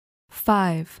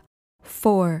5,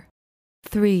 4,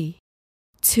 3,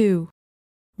 2,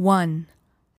 1.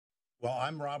 Well,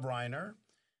 I'm Rob Reiner,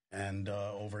 and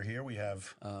over here we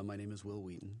have... My name is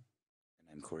Wheaton. And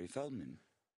I'm Corey Feldman.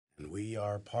 And we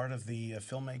are part of the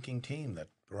filmmaking team that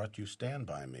brought you Stand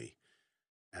By Me.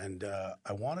 And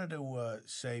I wanted to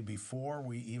say before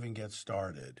we even get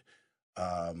started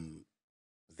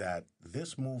that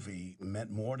this movie meant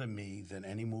more to me than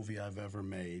any movie I've ever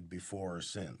made before or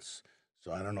since.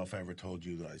 So I don't know if I ever told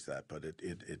you guys that, but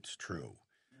it's true.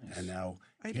 Nice. And now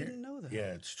I didn't know that.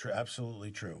 Yeah, it's true, absolutely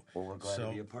true. Well, we're glad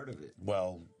to be a part of it.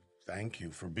 Well, thank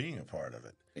you for being a part of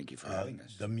it. Thank you for having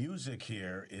us. The music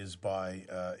here is by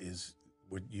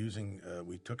we're using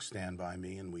we took Stand By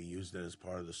Me and we used it as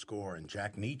part of the score. And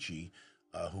Jack Nietzsche,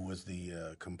 who was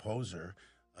the composer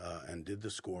and did the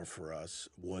score for us,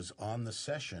 was on the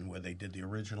session where they did the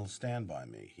original Stand By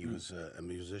Me. He was a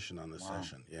musician on the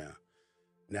session. Yeah.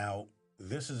 Now,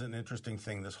 this is an interesting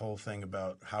thing. This whole thing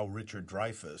about how Richard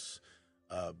Dreyfuss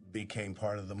became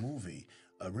part of the movie.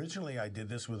 Originally, I did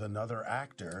this with another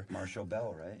actor. Marshall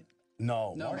Bell, right?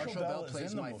 No, Marshall Bell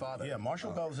plays my father. Yeah,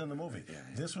 Marshall Bell is in the movie. Yeah.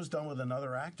 This was done with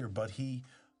another actor, but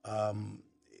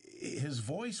his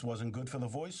voice wasn't good for the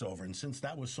voiceover. And since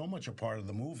that was so much a part of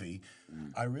the movie,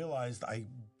 I realized I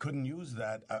couldn't use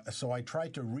that. So I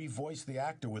tried to revoice the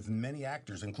actor with many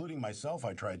actors, including myself.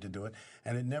 I tried to do it,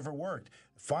 and it never worked.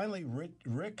 Finally,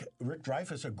 Rick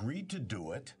Dreyfuss agreed to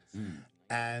do it.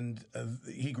 And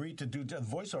he agreed to do the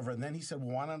voiceover. And then he said,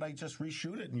 well, why don't I just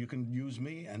reshoot it and you can use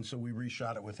me? And so we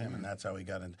reshot it with him, and that's how he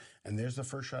got in. And there's the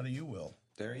first shot of you, Will.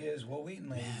 There he is, Will Wheaton,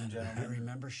 ladies and gentlemen. I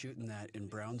remember shooting that in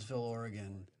Brownsville,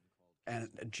 Oregon, and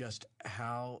just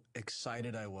how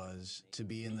excited I was to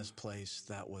be in this place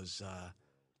that was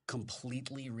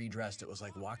completely redressed. It was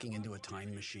like walking into a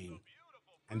time machine.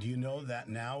 And do you know that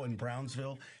now in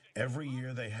Brownsville, every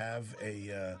year they have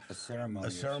a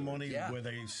ceremony where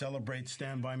they celebrate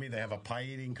Stand By Me. They have a pie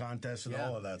eating contest and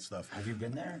all of that stuff. Have you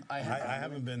been there? I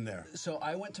haven't been there. So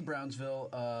I went to Brownsville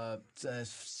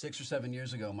 6 or 7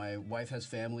 years ago. My wife has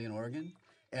family in Oregon,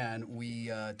 and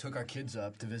we took our kids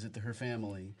up to visit her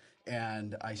family.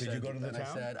 And I said, "Did you go to the town?"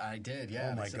 I said, "I did,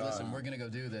 yeah." Oh my I said, God. "Listen, we're going to go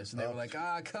do this." And they were like,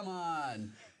 "Come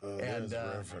on." There's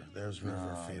River. There's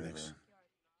River, Phoenix. River.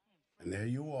 And there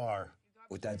you are.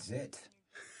 Well, that's it.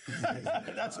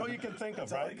 That's all you can think of,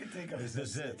 That's right? all I can think of is the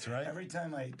zits, right? Every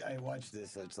time I watch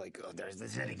this, it's like, oh, there's the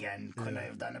zit again. Couldn't I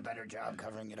have done a better job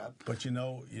covering it up? But you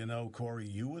know, Corey,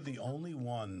 you were the only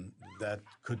one that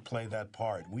could play that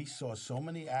part. We saw so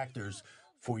many actors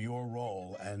for your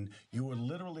role, and you were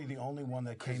literally the only one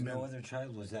that came in. No other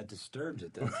child was that disturbed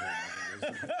at that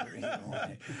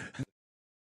time.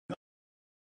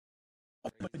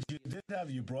 But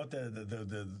you brought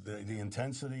the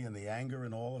intensity and the anger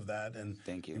and all of that, and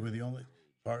thank you. You were the only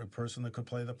person that could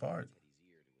play the part.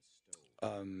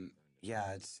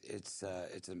 Yeah, it's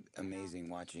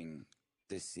amazing watching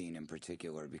this scene in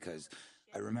particular, because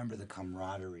I remember the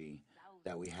camaraderie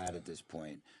that we had at this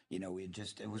point. You know,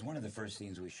 it was one of the first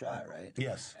scenes we shot, right?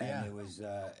 Yes. And it was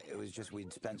just,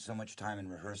 we'd spent so much time in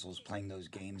rehearsals playing those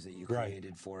games that you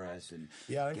created for us. And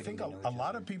yeah, I think a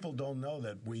lot of people don't know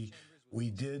that we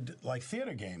did like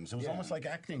theater games. It was almost like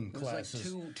acting classes.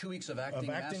 It was like 2 weeks of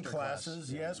acting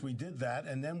classes. Yes, we did that,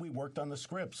 and then we worked on the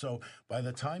script. So by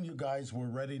the time you guys were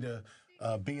ready to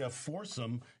be a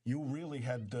foursome, you really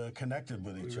had connected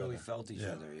with each other. We really felt each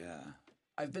other, yeah.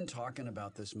 I've been talking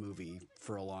about this movie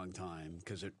for a long time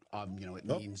because it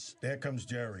means. There comes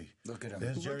Jerry. Look at him.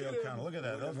 There's Jerry O'Connell. Look at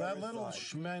that. That little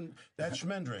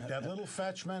Schmendrick, that little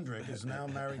fat Schmendrick is now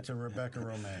married to Rebecca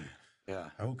Romaine. Yeah.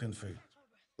 Who can feel?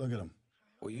 Look at him.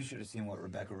 Well, you should have seen what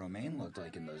Rebecca Romaine looked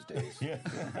like in those days. Yeah.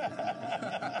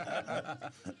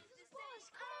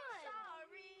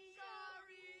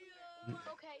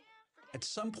 At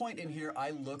some point in here,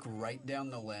 I look right down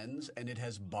the lens, and it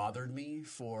has bothered me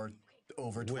for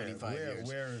over 25 years.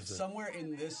 Where is it? Somewhere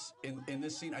in this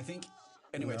scene, I think.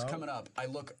 Anyway, it's coming up. I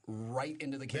look right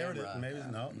into the camera. There it is. Maybe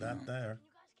not there.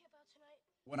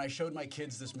 When I showed my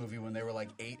kids this movie when they were like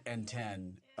 8 and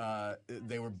 10,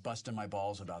 they were busting my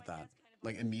balls about that.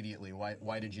 Like immediately.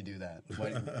 Why did you do that?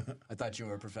 I thought you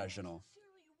were a professional.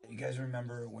 You guys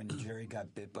remember when Jerry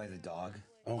got bit by the dog?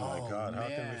 Oh my God! How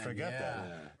can we forget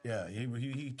that? Yeah,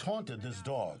 he taunted this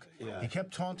dog. Yeah. He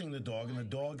kept taunting the dog, and the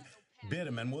dog bit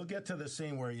him. And we'll get to the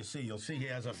scene where you'll see he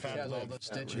has a fat lip. All those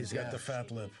stitches. He's got the fat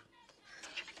lip.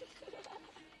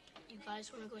 You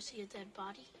guys want to go see a dead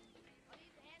body?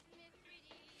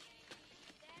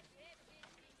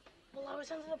 Well, I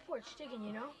was under the porch digging,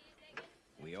 you know.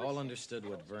 We all understood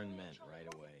what Vern meant right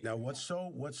away. Now, what's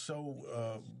so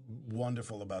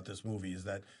wonderful about this movie is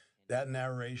that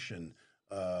narration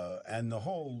And the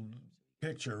whole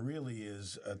picture really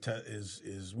is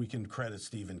we can credit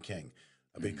Stephen King,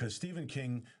 because Stephen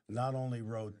King not only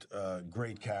wrote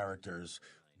great characters,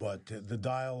 but the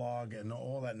dialogue and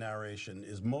all that narration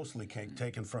is mostly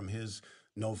taken from his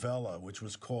novella, which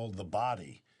was called The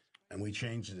Body. And we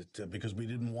changed it because we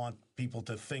didn't want people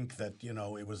to think that,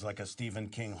 it was like a Stephen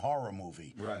King horror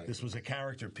movie. Right. This was a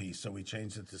character piece, so we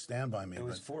changed it to Stand By Me. It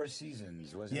was 4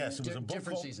 seasons, wasn't it? Yes, it was a book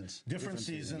Different called seasons. Different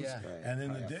seasons. Yeah. Right. And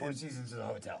in 4 seasons of the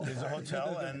hotel. There's a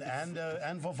hotel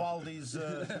and Vivaldi's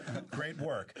great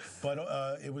work. But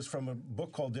it was from a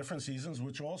book called Different Seasons,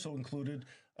 which also included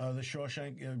the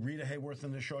Shawshank, Rita Hayworth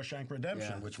and the Shawshank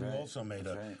Redemption, which we also made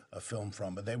a film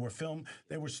from. But they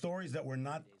were stories that were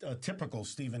not typical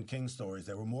Stephen King stories.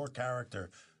 They were more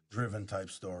character-driven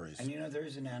type stories. And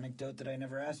there's an anecdote that I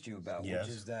never asked you about, Yes.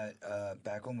 which is that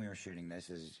back when we were shooting this,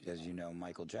 as you know,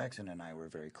 Michael Jackson and I were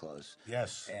very close.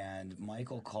 Yes. And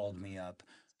Michael called me up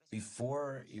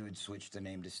before you had switched the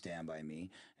name to Stand By Me,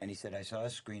 and he said, I saw a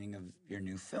screening of your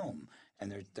new film,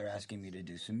 and they're asking me to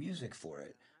do some music for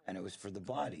it. And it was for The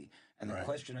Body. And the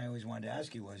question I always wanted to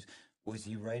ask you was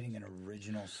he writing an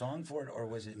original song for it, or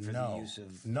was it for the use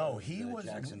of the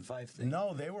Jackson 5 thing?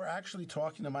 No, they were actually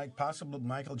talking to possibly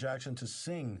Michael Jackson to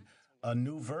sing a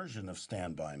new version of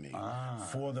Stand By Me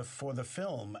for the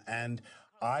film. And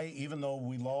even though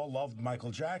we all loved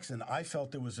Michael Jackson, I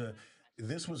felt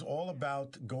this was all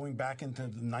about going back into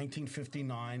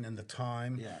 1959 and the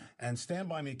time. Yeah. And Stand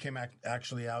By Me came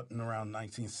actually out in around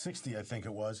 1960, I think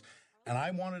it was. And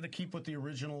I wanted to keep with the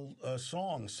original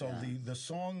song. So the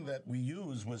song that we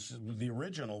used was the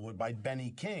original by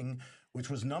Benny King, which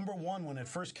was #1 when it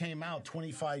first came out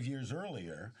 25 years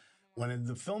earlier. When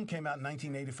the film came out in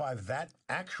 1985, that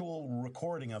actual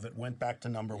recording of it went back to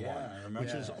 #1, I remember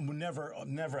which is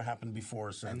never happened before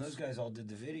or since. And those guys all did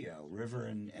the video, River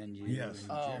and you. Yes.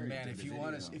 And Oh Jerry man, did if the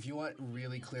if video. you want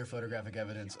really clear photographic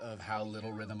evidence of how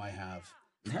little rhythm I have,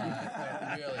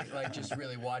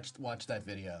 really watch that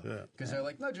video, because they're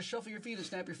like, no, just shuffle your feet and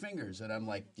snap your fingers, and I'm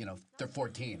like, they're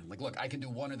 14. I'm like, look, I can do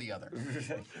one or the other.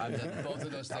 Both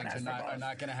of those things are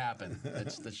not going to happen.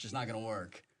 That's just not going to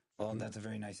work. Well, that's a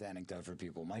very nice anecdote for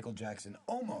people. Michael Jackson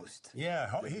almost. Yeah,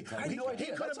 he had no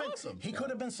idea. could have That's been awesome. He could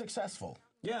have been successful.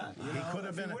 Yeah, He could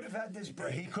have been. Would have had this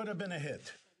break. He could have been a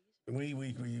hit.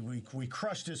 We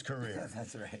crushed his career.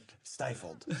 That's right.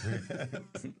 Stifled.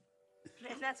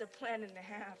 Man, that's a plan and a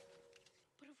half.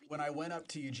 When I went up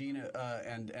to Eugene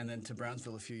and then to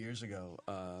Brownsville a few years ago,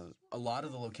 a lot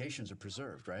of the locations are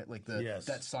preserved, right? Like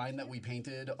that sign that we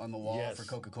painted on the wall for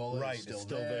Coca-Cola is it's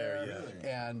still there.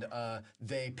 Yeah. And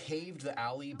they paved the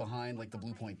alley behind like the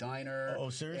Blue Point Diner. Oh,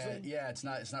 seriously? And, yeah, it's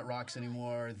not rocks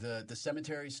anymore. The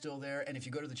cemetery's still there. And if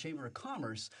you go to the Chamber of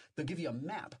Commerce, they'll give you a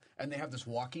map, and they have this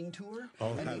walking tour.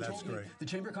 Oh, and that's great. The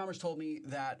Chamber of Commerce told me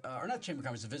that, or not Chamber of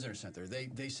Commerce, the Visitor Center.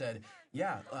 They said,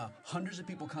 hundreds of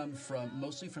people come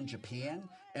mostly from Japan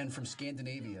and from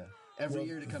Scandinavia every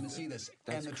year to come and see this.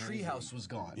 And the treehouse was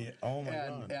gone. Yeah. Oh my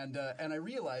God. And I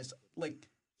realized,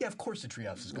 of course the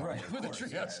treehouse is gone. Right, Would the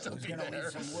treehouse still Who's be going to there?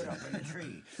 leave some wood up in the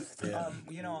tree?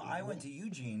 I went to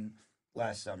Eugene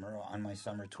last summer on my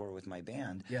summer tour with my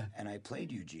band, and I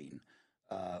played Eugene,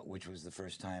 which was the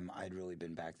first time I'd really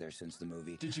been back there since the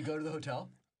movie. Did you go to the hotel?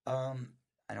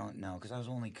 I don't know, because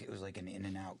it was like an in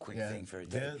and out quick thing for a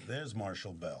day. There's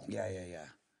Marshall Bell. Yeah.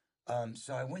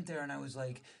 So I went there and I was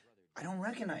like, I don't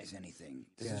recognize anything.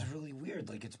 This is really weird.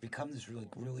 Like, it's become this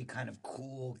really kind of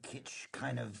cool, kitsch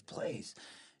kind of place.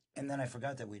 And then I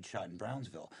forgot that we'd shot in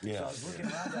Brownsville. Yeah. So I was looking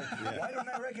around like, why don't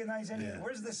I recognize anything?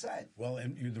 Where's the set? Well,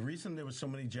 and the reason there was so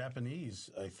many Japanese,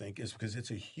 I think, is because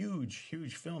it's a huge,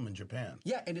 huge film in Japan.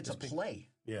 Yeah, and it's a play.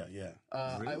 Yeah.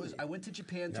 Really? I went to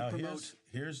Japan to promote.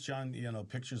 Here's John.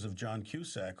 Pictures of John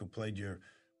Cusack, who played your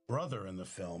brother in the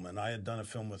film, and I had done a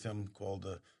film with him called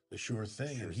The Sure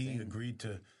Thing, and he agreed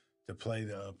to play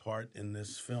the part in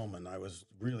this film, and I was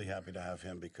really happy to have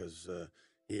him because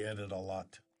he added a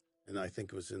lot. And I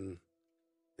think it was in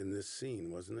this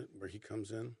scene, wasn't it, where he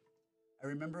comes in? I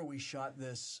remember we shot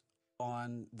this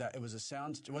on that. It was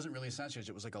it wasn't really a soundstage.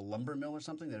 It was like a lumber mill or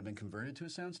something that had been converted to a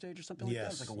soundstage or something like that. It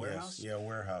was like a warehouse. Yeah, a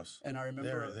warehouse. And I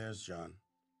remember there's John.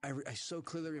 I so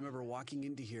clearly remember walking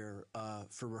into here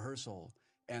for rehearsal,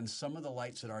 and some of the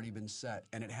lights had already been set,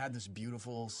 and it had this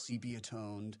beautiful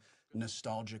sepia-toned,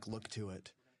 nostalgic look to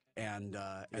it. And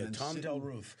then Tom Del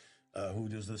Ruth, who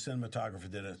does the cinematographer,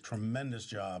 did a tremendous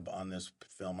job on this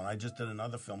film. And I just did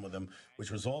another film with him,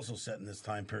 which was also set in this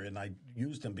time period. And I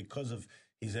used him because of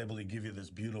he's able to give you this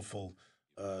beautiful,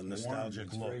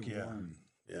 nostalgic look.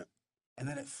 Yeah. And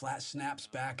then it flat snaps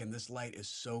back, and this light is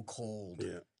so cold.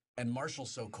 Yeah. And Marshall's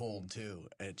so cold too.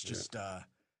 It's just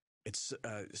It's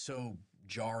so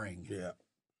jarring. Yeah.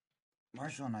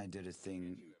 Marshall and I did a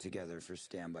thing together for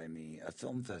Stand By Me, a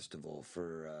film festival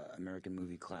for American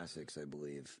Movie Classics, I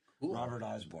believe. Cool. Robert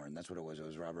Osborne, that's what it was. It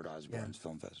was Robert Osborne's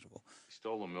film festival. He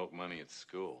stole the milk money at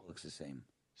school. Looks the same.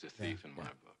 He's a thief in my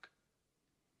book.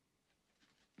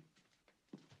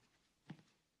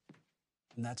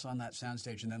 And that's on that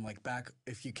soundstage. And then, like, back,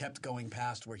 if you kept going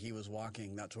past where he was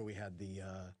walking, that's where we had the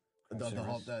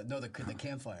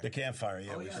campfire. The campfire,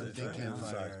 yeah. Oh, yeah, the big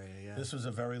campfire area, yeah. This was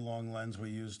a very long lens we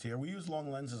used here. We use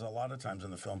long lenses a lot of times in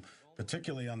the film,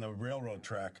 particularly on the railroad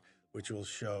track, which we'll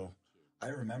show. I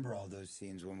remember all those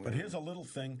scenes when we But here's a little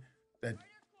thing that,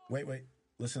 wait,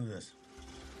 listen to this.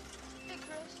 Hey,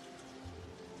 Chris.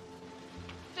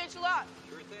 Thanks a lot.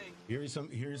 Here's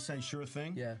say sure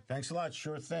thing. Yeah. Thanks a lot,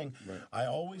 sure thing. Right. I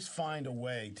always find a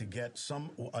way to get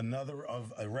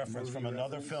a reference from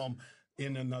another film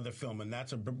in another film, and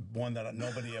that's one that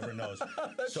nobody ever knows.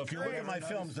 So if you look at my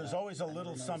films, there's always a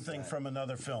little something from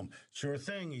another film. Sure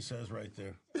thing, he says right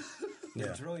there. Yeah.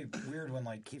 It's really weird when,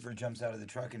 like, Kiefer jumps out of the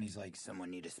truck and he's like,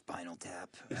 "Someone need a spinal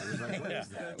tap." I was like, "What is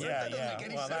that?" Yeah. make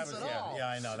any sense at all. Yeah,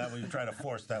 I know. That we try to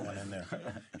force that one in there.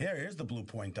 Here's the Blue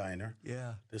Point Diner.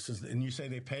 Yeah. This is, and you say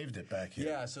they paved it back here.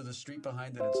 Yeah, so the street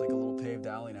behind it, it's like a little paved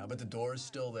alley now, but the door's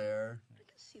still there. I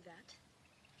can see that.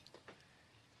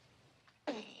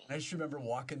 I just remember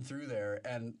walking through there,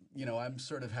 and, you know, I'm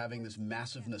sort of having this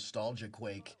massive nostalgic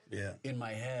wake in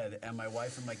my head, and my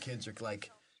wife and my kids are like,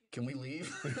 "Can we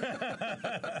leave?"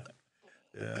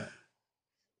 Yeah.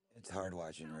 It's hard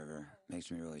watching River.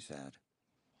 Makes me really sad.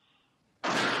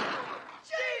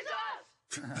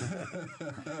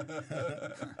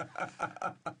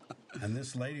 And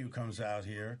this lady who comes out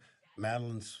here,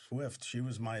 Madeline Swift, she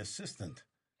was my assistant.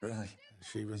 Really?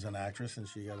 She was an actress, and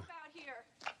she got a...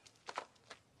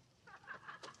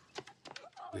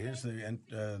 Here's the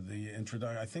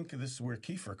introduction. I think this is where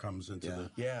Kiefer comes into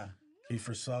the... Yeah.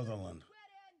 Kiefer Sutherland.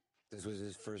 This was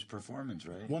his first performance,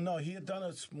 right? Well, no, he had done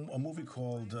a movie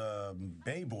called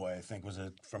Bay Boy, I think, was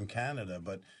it, from Canada.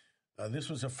 But this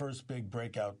was the first big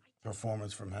breakout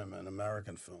performance from him, an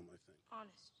American film, I think.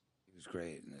 Honest. He was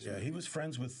great in this Yeah, movie. he was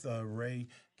friends with Ray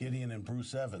Gideon and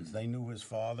Bruce Evans. They knew his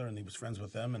father, and he was friends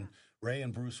with them. And Ray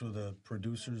and Bruce were the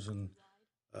producers and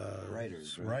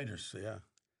Writers, right? Writers, yeah.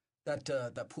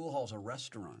 That pool hall's a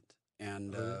restaurant,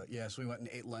 and so we went and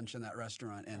ate lunch in that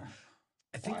restaurant, and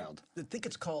I think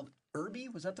it's called Irby.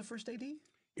 Was that the first AD?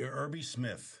 Yeah, Irby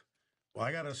Smith. Well,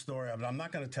 I got a story. I'm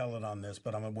not going to tell it on this,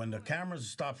 but when the cameras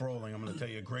stop rolling, I'm going to tell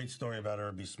you a great story about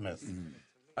Irby Smith.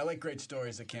 I like great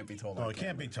stories that can't be told. No, it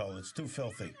can't be told. It's too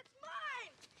filthy.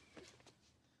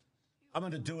 I'm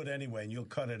going to do it anyway, and you'll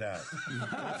cut it out.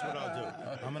 That's what I'll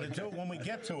do. I'm going to do it when we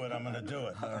get to it. I'm going to do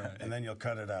it, and then you'll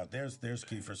cut it out. There's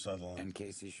Kiefer Sutherland. And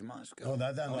Casey Shimosko. Oh,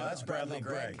 that's Bradley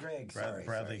Gregg.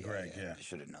 Bradley Gregg. Yeah. I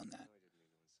should have known that.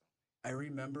 I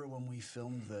remember when we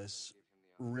filmed this,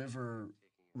 River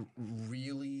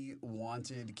really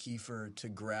wanted Kiefer to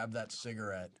grab that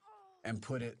cigarette and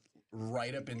put it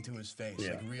right up into his face,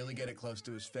 like really get it close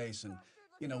to his face. And,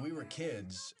 you know, we were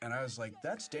kids, and I was like,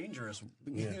 "That's dangerous."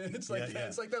 It's like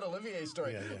it's like that Olivier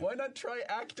story. Why not try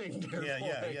acting? Dear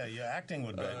boy? Acting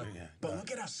would be. But look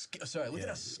at how look at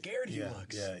how scared he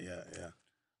looks. Yeah.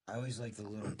 I always like the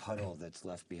little puddle that's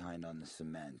left behind on the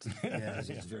cement. Because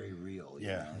it's very real. You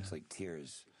know? It's like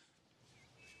tears.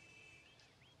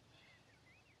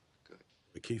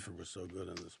 But Kiefer was so good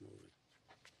in this movie.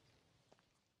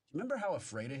 Remember how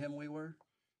afraid of him we were?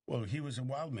 Well, he was a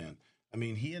wild man. I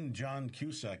mean, he and John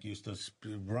Cusack used to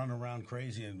run around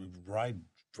crazy and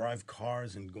drive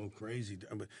cars and go crazy.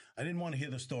 I didn't want to hear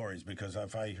the stories because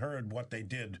if I heard what they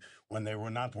did when they were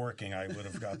not working, I would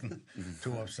have gotten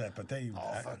too upset. But they...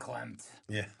 verklempt.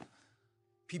 Yeah.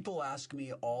 People ask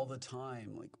me all the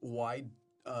time, like, why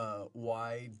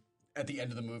at the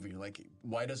end of the movie, like,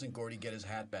 why doesn't Gordy get his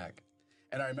hat back?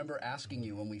 And I remember asking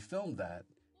you when we filmed that,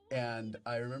 and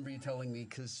I remember you telling me,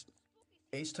 because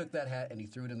Ace took that hat and he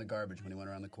threw it in the garbage when he went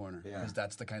around the corner, because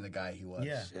that's the kind of guy he was.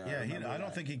 I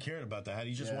don't think he cared about the hat.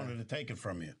 He just wanted to take it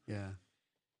from you. Yeah.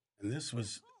 And this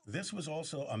was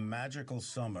also a magical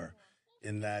summer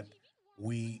in that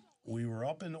we were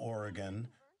up in Oregon.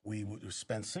 We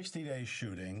spent 60 days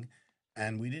shooting,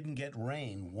 and we didn't get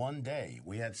rain one day.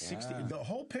 We had 60. The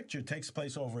whole picture takes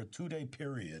place over a 2-day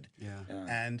period.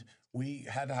 And we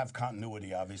had to have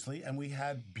continuity, obviously, and we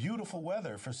had beautiful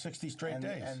weather for 60 straight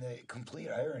days. And the complete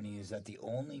irony is that the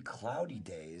only cloudy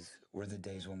days were the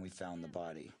days when we found the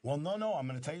body. Well, no, I'm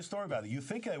going to tell you a story about it. You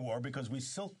think they were because we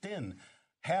silked in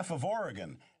half of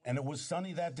Oregon, and it was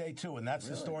sunny that day, too, and that's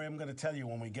the story I'm going to tell you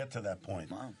when we get to that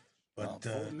point. Wow. But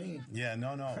fool me. yeah,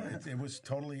 no, it was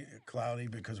totally cloudy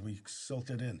because we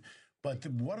silted in. But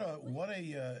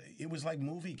it was like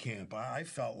movie camp. I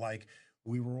felt like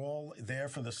we were all there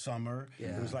for the summer.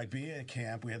 Yeah. It was like being at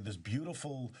camp. We had this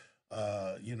beautiful,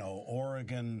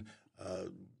 Oregon,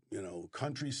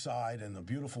 countryside and the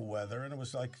beautiful weather, and it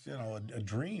was like a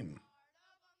dream.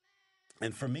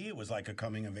 And for me, it was like a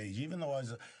coming of age. Even though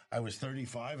I was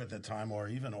 35 at the time, or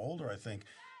even older, I think.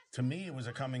 To me, it was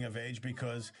a coming of age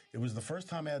because it was the first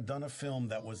time I had done a film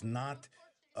that was not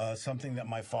something that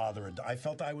my father had done. I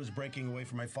felt I was breaking away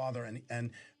from my father,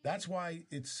 and that's why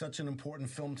it's such an important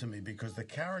film to me, because the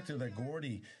character that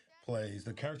Gordy plays,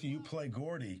 the character you play,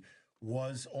 Gordy,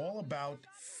 was all about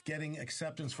getting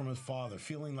acceptance from his father,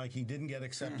 feeling like he didn't get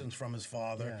acceptance from his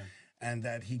father, and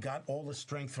that he got all the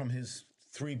strength from his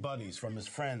three buddies, from his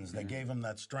friends. They gave him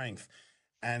that strength.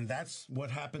 And that's what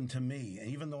happened to me.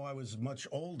 And even though I was much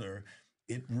older,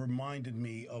 it reminded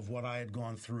me of what I had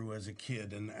gone through as a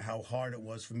kid and how hard it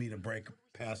was for me to break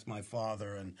past my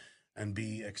father and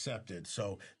be accepted.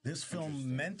 So this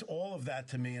film meant all of that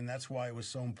to me, and that's why it was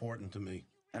so important to me.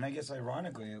 And I guess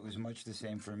ironically, it was much the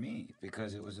same for me,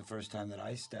 because it was the first time that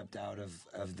I stepped out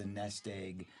of the nest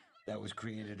egg that was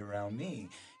created around me.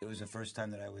 It was the first time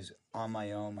that I was on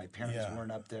my own. My parents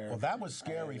weren't up there. Well, that was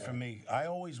scary for me. I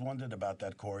always wondered about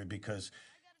that, Corey, because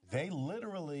they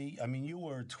literally, I mean, you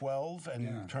were 12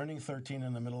 and turning 13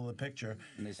 in the middle of the picture,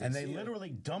 and they literally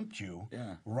dumped you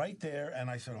right there. And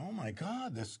I said, oh, my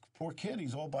God, this poor kid,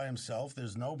 he's all by himself.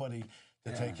 There's nobody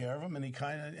to take care of him.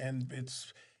 And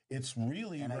it's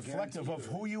really reflective of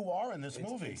who you are in this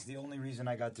movie. It's the only reason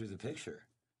I got through the picture.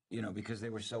 Because they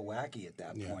were so wacky at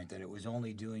that point that it was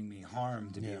only doing me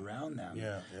harm to be around them.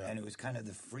 And it was kind of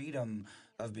the freedom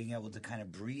of being able to kind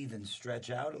of breathe and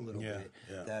stretch out a little bit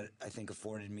that I think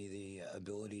afforded me the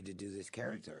ability to do this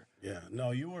character. Yeah.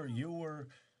 No, you were,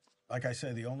 like I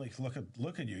said, the only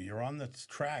look at you. You're on the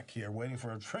track here waiting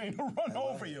for a train to run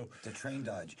over you. The train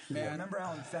dodge. Man. Remember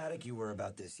how emphatic you were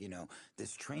about this,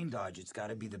 this train dodge. It's got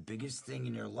to be the biggest thing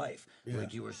in your life.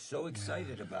 Like, you were so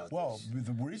excited about this. Well,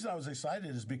 the reason I was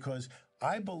excited is because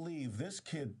I believe this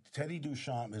kid, Teddy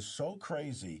Duchamp, is so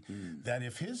crazy that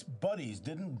if his buddies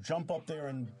didn't jump up there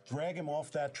and drag him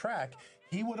off that track,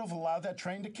 he would have allowed that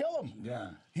train to kill him. Yeah.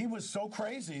 He was so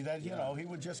crazy that, he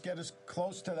would just get as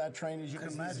close to that train as you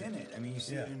can imagine. He's in it. I mean, you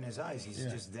see it in his eyes. He's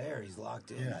just there. He's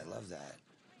locked in. I love that.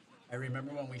 I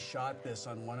remember when we shot this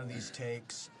on one of these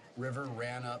takes, River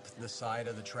ran up the side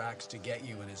of the tracks to get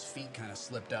you, and his feet kind of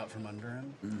slipped out from under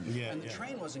him. And the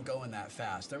train wasn't going that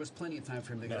fast. There was plenty of time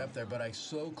for him to get up there, but I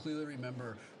so clearly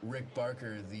remember Rick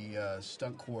Barker, the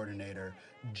stunt coordinator,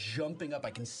 jumping up. I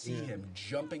can see him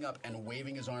jumping up and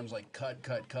waving his arms like, cut,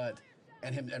 cut, cut,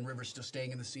 and River still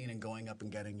staying in the scene and going up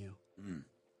and getting you.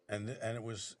 And it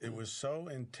was so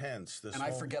intense.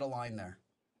 I forget a line there.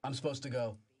 I'm supposed to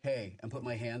go, hey, and put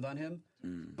my hand on him,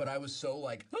 but I was so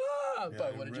like,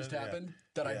 by what had just happened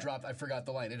that I forgot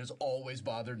the line. It has always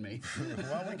bothered me.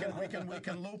 Well, we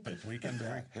can loop it. We can.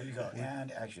 Here you go.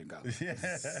 And action go.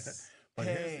 But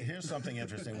here's something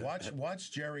interesting.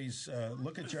 Watch Jerry's.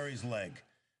 Look at Jerry's leg.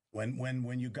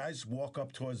 When you guys walk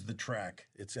up towards the track,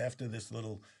 it's after this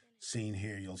little scene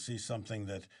here. You'll see something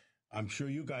that I'm sure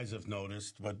you guys have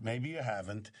noticed, but maybe you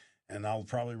haven't. And I'll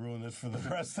probably ruin this for the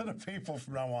rest of the people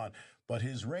from now on. But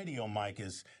his radio mic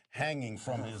is hanging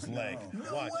from his leg.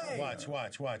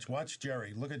 Watch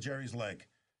Jerry. Look at Jerry's leg.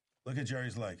 Look at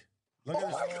Jerry's leg. Look at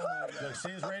his. Look, see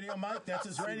his radio mic? That's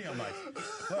his radio mic.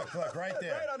 Look, right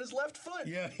there. Right on his left foot.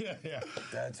 Yeah.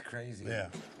 That's crazy. Yeah.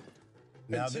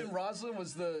 Now Tim Roslin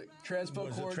was the transpo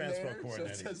coordinator. So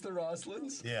it says the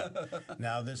Roslins. Yeah.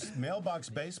 Now, this mailbox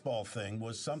baseball thing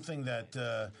was something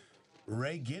that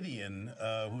Ray Gideon,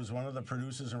 who's one of the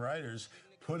producers and writers,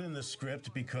 put in the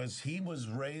script because he was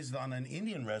raised on an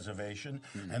Indian reservation,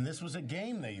 and this was a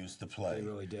game they used to play. They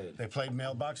really did. They played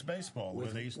mailbox baseball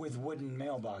with wooden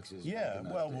mailboxes. Yeah,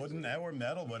 well, wooden or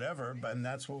metal, whatever, and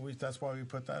that's why we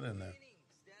put that in there.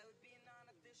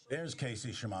 There's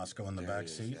Casey Shamasco in the back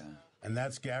seat, and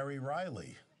that's Gary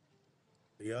Riley,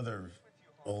 the other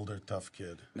older, tough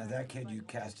kid. Now, that kid you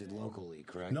casted locally,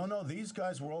 correct? No, these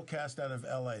guys were all cast out of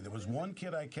L.A. There was one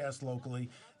kid I cast locally,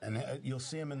 and you'll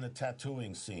see him in the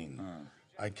tattooing scene.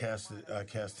 I cast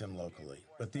him locally.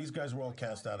 But these guys were all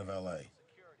cast out of L.A.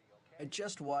 I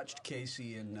just watched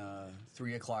Casey in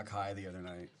 3 O'Clock High the other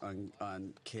night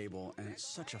on cable, and it's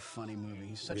such a funny movie.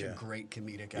 He's such a great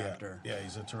comedic actor. Yeah,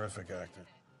 he's a terrific actor.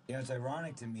 Yeah, it's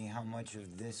ironic to me how much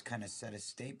of this kind of set a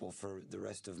staple for the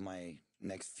rest of my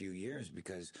next few years,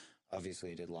 because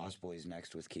obviously I did Lost Boys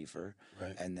next with Kiefer.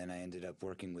 Right. And then I ended up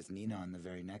working with Nina on the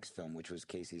very next film, which was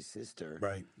Casey's sister.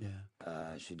 Right.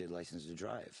 Yeah. She did License to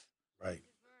Drive. Right.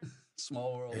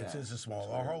 Small world. It is a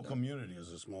small. Our whole community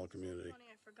is a small community. Funny,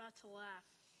 I forgot to laugh.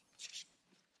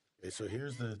 Okay, so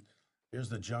here's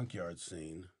the junkyard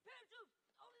scene.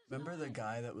 Remember the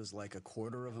guy that was like a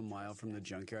quarter of a mile from the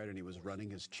junkyard and he was running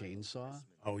his chainsaw?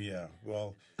 Oh yeah.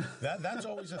 Well, that's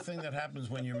always a thing that happens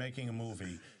when you're making a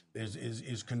movie.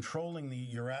 Is controlling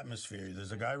your atmosphere.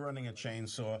 There's a guy running a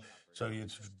chainsaw, so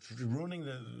it's ruining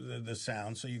the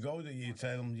sound. So you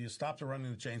tell him you stop the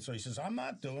running the chainsaw. He says, "I'm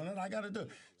not doing it. I got to do it."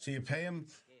 So you pay him,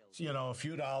 a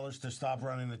few dollars to stop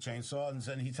running the chainsaw, and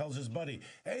then he tells his buddy,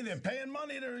 "Hey, they're paying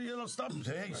money to stop."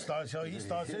 He starts his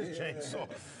chainsaw.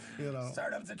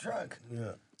 Start up the truck.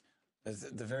 Yeah.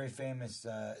 The very famous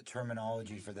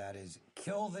terminology for that is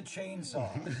 "kill the chainsaw."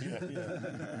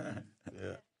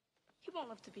 Yeah. He won't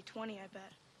live to be 20, I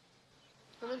bet.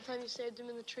 Remember the time you saved him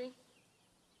in the tree?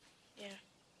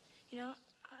 Yeah.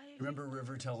 I Remember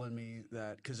River telling me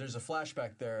that, because there's a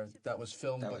flashback there that was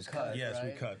filmed but was cut. cut. Yes,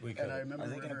 right? we cut. And I remember Are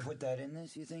they going to River- put that in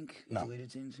this, you think? No.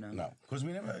 Deleted scenes? No, because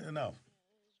we never. No,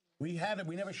 we had it.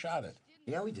 We never shot it.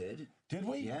 Yeah, we did. Did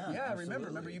we? Yeah, Yeah, I absolutely.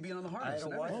 remember you being on the I harness.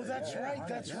 had and a wife. everything. Oh, that's Yeah, right. yeah,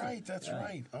 That's yeah. right. That's Yeah.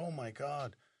 right. Oh my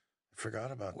God, I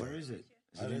forgot about that. Where is it?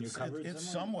 Is it in your cupboard It's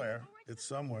somewhere? somewhere. It's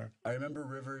somewhere. I remember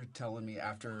River telling me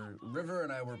after River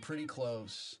and I were pretty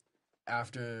close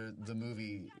after the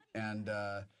movie, and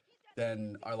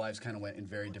then our lives kind of went in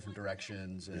very different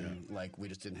directions, and like we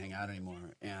just didn't hang out anymore.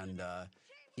 And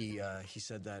he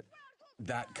said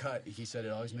that cut. He said it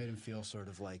always made him feel sort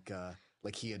of like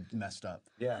he had messed up.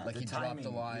 Yeah, like the he dropped timing. a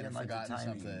He line didn't and like the forgotten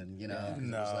timing. something. Yeah. 'Cause it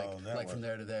No, was that like from was-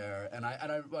 there to there. And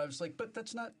I was like, but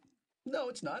that's not. No,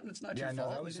 it's not, and it's not Yeah, your no,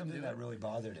 fault. that was You didn't something do that it. really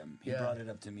bothered him. He Yeah. brought it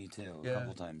up to me, too, a Yeah.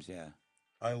 couple times, yeah.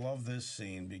 I love this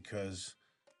scene because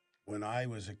when I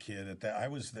was a kid, I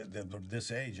was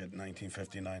this age at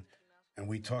 1959, and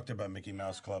we talked about Mickey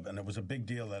Mouse Club, and it was a big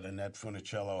deal that Annette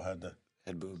Funicello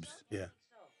Had boobs. Yeah.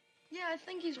 Yeah, I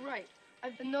think he's right.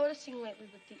 I've been noticing lately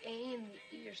that the A and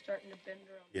the E are starting to bend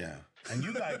around. Yeah. And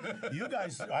you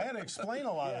guys, I had to explain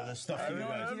a lot of this stuff to you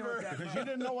guys because you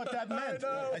didn't know what that meant.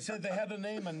 I said they had to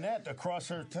name Annette across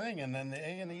her thing, and then the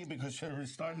A and E because she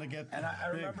was starting to get. And I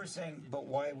big. remember saying, but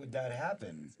why would that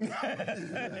happen?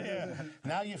 Yeah.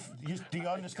 Now you do you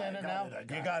understand it now?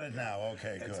 You got it now.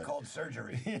 Okay, good. It's called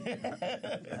surgery.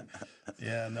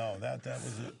 Yeah, no, that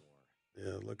was it.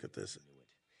 Yeah, look at this.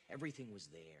 Everything was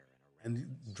there.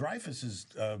 And Dreyfuss's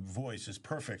voice is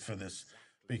perfect for this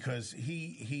because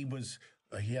he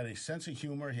had a sense of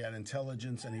humor, he had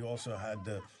intelligence, and he also had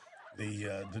the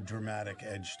dramatic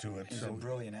edge to it. He's a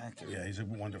brilliant actor. Yeah, he's a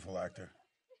wonderful actor.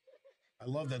 I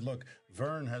love that. Look,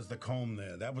 Vern has the comb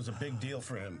there. That was a big deal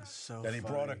for him. So that he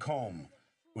brought a funny. comb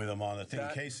with him on the thing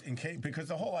in case because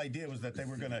the whole idea was that they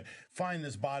were going to find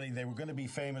this body, they were going to be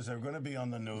famous, they were going to be on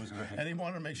the news, and he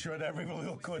wanted to make sure that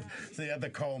everyone could. So he had the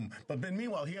comb, but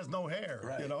meanwhile he has no hair.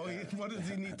 Right. What does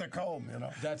he need to comb?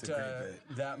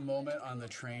 That moment on the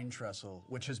train trestle,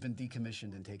 which has been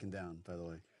decommissioned and taken down, by the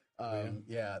way.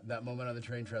 Yeah, that moment on the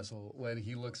train trestle when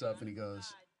he looks up and he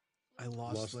goes, "I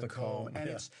lost the comb,"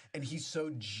 and and he's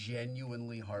so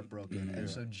genuinely heartbroken and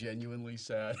so genuinely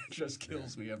sad. It just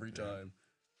kills me every time.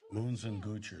 Moons and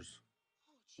Goochers.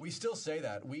 We still say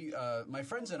that. My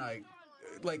friends and I,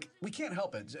 we can't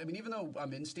help it. I mean, even though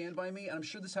I'm in Stand By Me, and I'm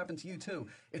sure this happened to you too,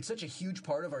 it's such a huge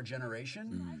part of our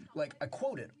generation. Like, I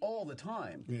quote it all the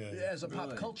time as a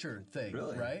pop culture thing,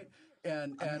 right?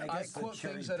 And I guess the quote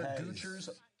Cherry things that are Pez- Goochers.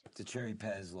 The Cherry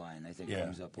Pez line, I think,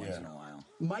 comes up once in a while.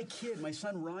 My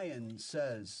son Ryan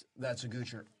says that's a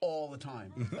Goocher all the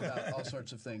time about all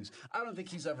sorts of things. I don't think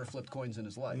he's ever flipped coins in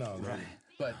his life. No, right.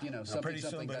 But something. Pretty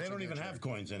soon, but they don't even have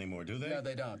coins anymore, do they? No,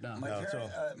 they don't. No.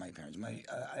 My parents.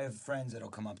 I have friends that'll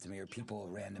come up to me, or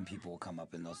random people will come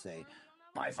up and they'll say,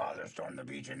 "My father stormed the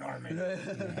beach in Normandy."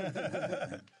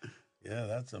 Yeah,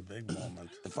 that's a big moment.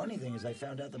 The funny thing is, I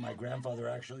found out that my grandfather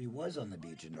actually was on the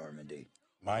beach in Normandy,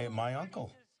 My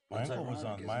uncle. My That's uncle was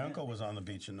ironic, on. My isn't it? uncle was on the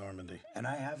beach in Normandy. and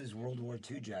I have his World War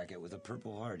II jacket with a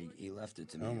Purple Heart. He left it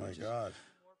to me. Oh my which is God!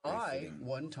 very I fitting.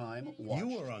 one time watched.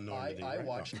 You were on Normandy, I right?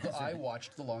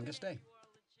 watched The Longest Day.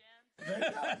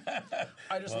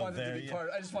 I just Well, wanted to there be you- part.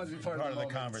 I just wanted to be part Part of of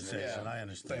the moment. conversation. Yeah. I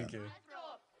understand. Thank you.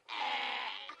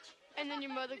 And then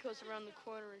your mother goes around the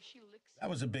corner and she licks. That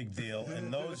was a big deal in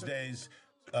those days.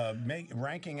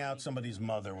 Ranking out somebody's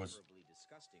mother was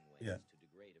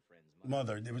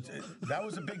mother. That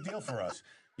was a big deal for us.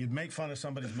 You'd make fun of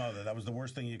somebody's mother. That was the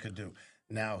worst thing you could do.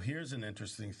 Now here's an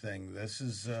interesting thing. This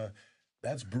is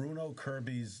that's Bruno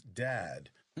Kirby's dad,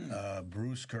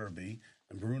 Bruce Kirby,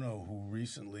 and Bruno, who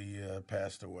recently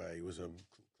passed away. He was a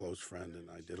close friend, and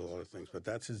I did a lot of things. But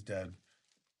that's his dad.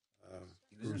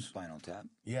 He was in Spinal Tap.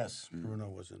 Yes, Bruno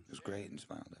was in. He was great in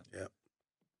Spinal Tap. Yeah.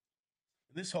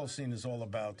 This whole scene is all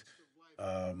about,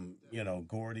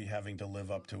 Gordy having to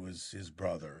live up to his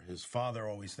brother. His father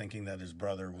always thinking that his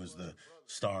brother was the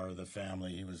star of the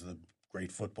family. He was the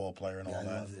great football player and all that.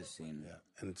 I love this scene. Yeah,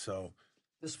 and so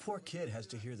This poor kid has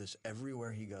to hear this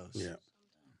everywhere he goes. yeah.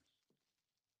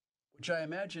 Which I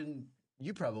imagine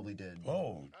you probably did.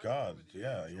 Oh God,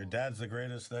 yeah. Your dad's the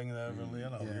greatest thing that ever.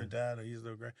 Your dad, he's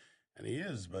the great, and he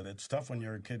is. But it's tough when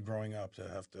you're a kid growing up to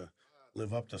have to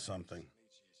live up to something.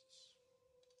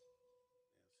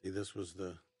 See, this was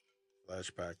the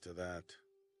flashback to that.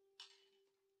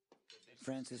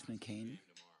 Frances McCain.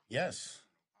 Yes,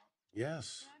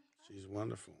 yes, she's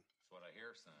wonderful. That's what I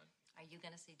hear, son. Are you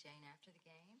going to see Jane after the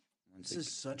game? This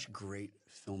is such great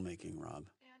filmmaking, Rob.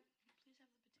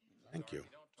 Thank you.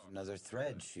 Another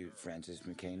thread. Frances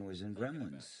McCain was in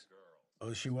Gremlins.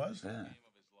 Oh, she was? Yeah.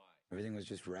 Everything was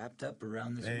just wrapped up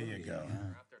around this There movie. you go. Yeah. We're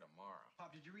out there tomorrow.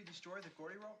 Pop, did you read the story that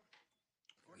Gordy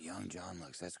wrote? Young John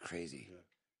looks. That's crazy.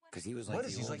 Because he was like What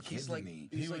the is he? old kid to me.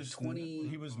 He's like 20.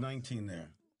 He was 19 there.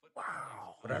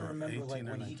 Wow. But I remember 18 like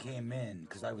or when he 19. came in,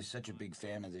 because I was such a big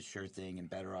fan of this Sure Thing and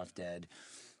Better Off Dead,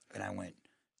 and I went,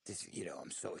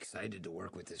 I'm so excited to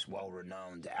work with this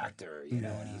well-renowned actor,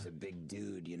 and he's a big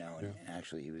dude, and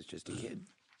actually he was just a kid.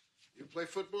 You play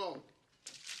football?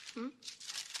 You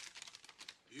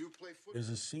play football? There's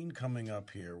a scene coming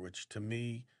up here, which to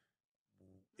me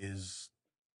is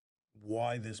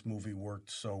why this movie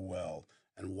worked so well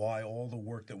and why all the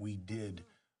work that we did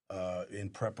in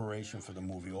preparation for the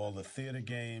movie, all the theater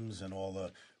games and all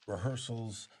the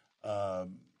rehearsals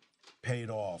paid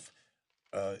off,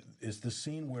 is the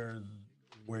scene where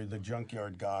the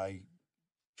junkyard guy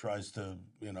tries to,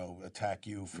 attack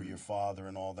you for your father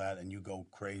and all that, and you go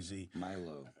crazy.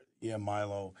 Milo. Yeah,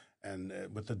 Milo, and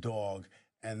with the dog.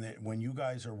 And when you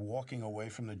guys are walking away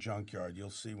from the junkyard, you'll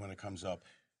see when it comes up.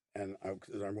 And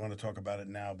I want to talk about it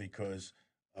now because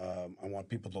I want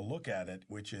people to look at it,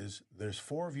 which is there's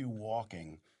 4 of you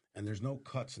walking, and there's no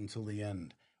cuts until the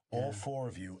end. All 4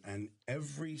 of you, and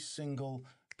every single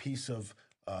piece of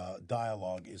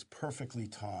dialogue is perfectly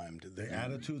timed. The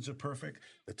attitudes are perfect.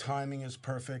 The timing is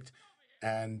perfect.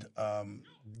 And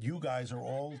you guys are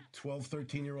all 12,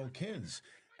 13-year-old kids.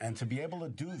 And to be able to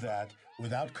do that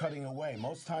without cutting away,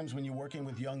 most times when you're working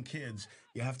with young kids,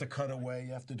 you have to cut away.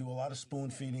 You have to do a lot of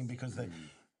spoon feeding because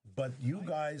but you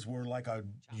guys were like a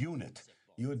unit.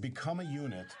 You had become a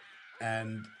unit.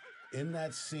 And in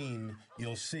that scene,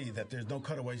 you'll see that there's no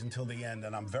cutaways until the end.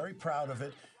 And I'm very proud of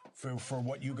it for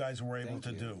what you guys were able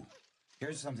to do.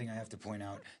 Here's something I have to point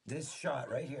out. This shot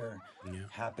right here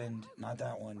happened, not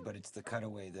that one, but it's the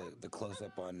cutaway, the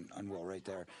close-up on Will right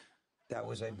there. That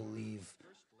was, I believe,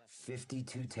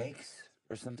 52 takes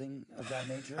or something of that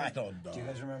nature. I don't know. Do you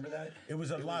guys remember that? It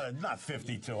was a lot of, not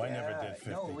 52. I never did 50.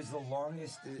 No, it was the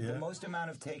longest, the most amount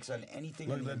of takes on anything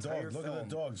Look in the at the entire dog. film. Look at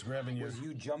the dogs grabbing you. Was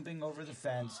you jumping over the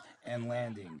fence and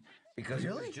landing. Because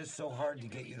it was just so hard to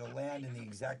get you to land in the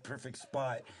exact perfect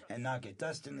spot and not get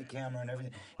dust in the camera and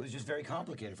everything. It was just very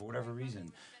complicated for whatever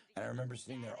reason. And I remember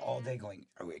sitting there all day going,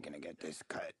 are we going to get this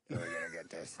cut? Are we going to get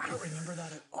this? I don't remember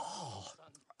that at all.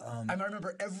 I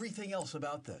remember everything else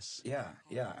about this. Yeah,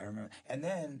 I remember. And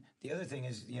then the other thing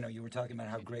is, you were talking about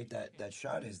how great that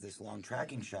shot is, this long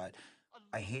tracking shot.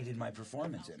 I hated my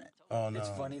performance in it. Oh, no. It's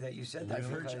funny that you said that.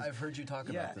 I've heard you talk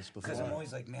about this before. Because I'm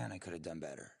always like, man, I could have done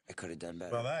better. I could have done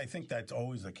better. Well, I think that's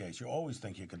always the case. You always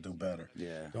think you could do better.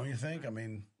 Yeah. Don't you think? I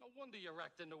mean, No wonder you're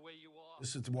acting the way you are.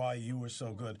 this is why you were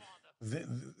so good.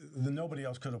 Nobody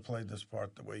else could have played this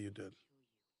part the way you did.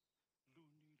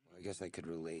 I guess I could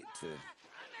relate to...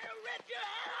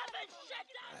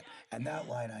 And that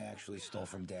line I actually stole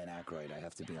from Dan Aykroyd, I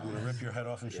have to be honest. I'm going to rip your head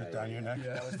off and shit down your neck?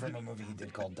 Yeah. That was from a movie he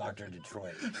did called Dr.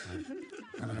 Detroit.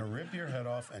 I'm going to rip your head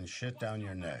off and shit down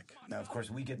your neck. Now, of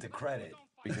course, we get the credit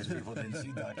because people didn't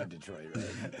see Dr. Detroit,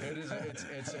 right?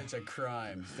 It's a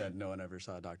crime that no one ever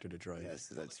saw Dr. Detroit. Yes,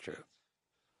 that's true.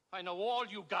 I know all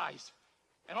you guys,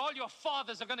 and all your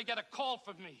fathers are going to get a call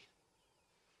from me.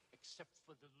 Except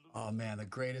for the Oh, man, the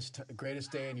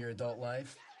greatest day in your adult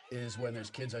life is when there's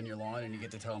kids on your lawn and you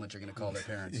get to tell them that you're going to call their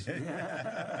parents.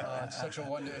 It's such a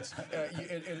wonder.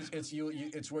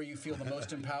 It's where you feel the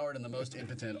most empowered and the most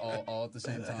impotent all at the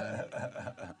same time.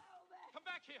 Come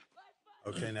back here.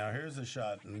 Okay, now here's the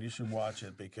shot, and you should watch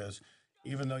it because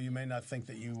even though you may not think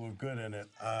that you were good in it,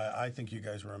 I think you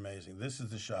guys were amazing. This is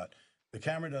the shot. The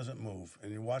camera doesn't move,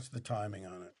 and you watch the timing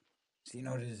on it. So you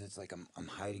know what it is? It's like I'm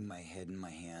hiding my head in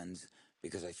my hands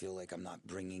because I feel like I'm not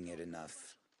bringing it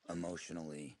enough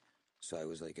emotionally. So I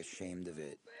was like ashamed of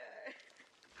it.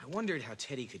 I wondered how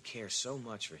Teddy could care so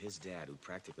much for his dad who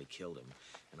practically killed him,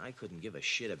 and I couldn't give a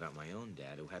shit about my own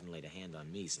dad who hadn't laid a hand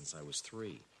on me since I was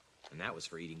 3. And that was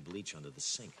for eating bleach under the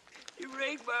sink. You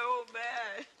raped my old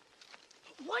man.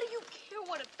 Why do you care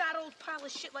what a fat old pile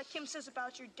of shit like him says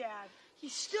about your dad? He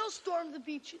still stormed the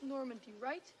beach at Normandy,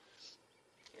 right?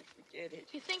 Yeah, forget it.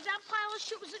 You think that pile of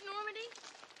shit was at Normandy?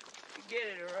 Forget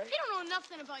it, all right? You don't know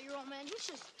nothing about your old man. He's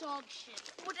just dog shit.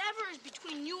 Whatever is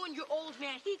between you and your old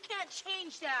man, he can't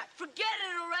change that. Forget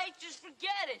it, all right? Just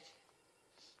forget it.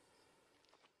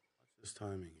 Watch this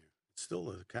timing here. It's still,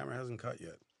 the camera hasn't cut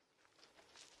yet.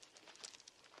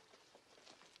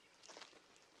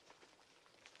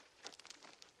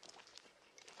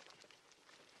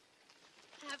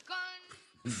 Have gone.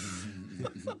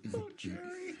 Oh,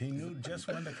 Jerry. He knew just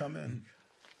when to come in.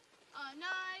 A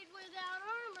night without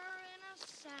armor and a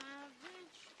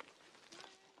savage.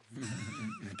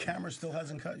 The camera still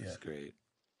hasn't cut yet. That's great.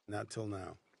 Not till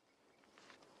now.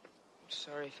 I'm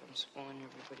sorry if I'm spoiling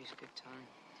everybody's good time.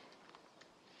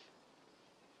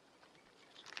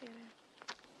 It's okay, man.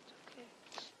 It's okay.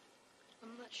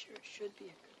 I'm not sure it should be a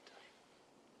good time.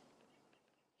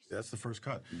 That's the first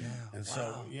cut. Yeah. And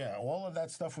so, yeah, all of that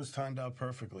stuff was timed out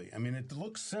perfectly. I mean, it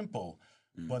looks simple,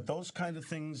 but those kind of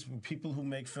things, people who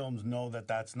make films know that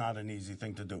that's not an easy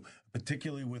thing to do,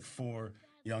 particularly with 4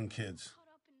 young kids.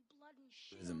 Caught up in blood and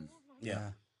shit Rhythm. all over me.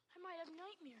 Yeah. I might have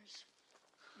nightmares.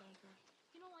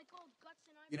 You know, like all guts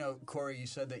and You know, Corey, you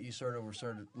said that you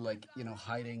were like,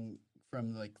 hiding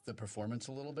from like the performance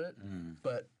a little bit,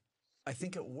 but I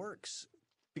think it works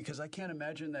because I can't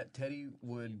imagine that Teddy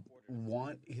would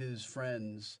want his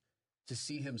friends to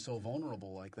see him so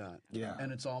vulnerable like that. Yeah.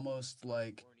 And it's almost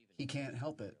like he can't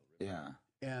help it. Yeah.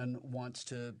 And wants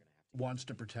to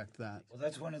protect that. Well,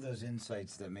 that's one of those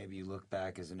insights that maybe you look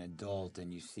back as an adult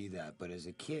and you see that, but as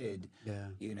a kid,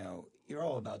 you're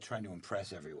all about trying to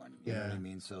impress everyone. You know what I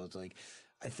mean? So it's like,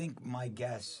 I think my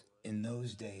guess in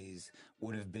those days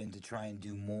would have been to try and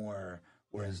do more,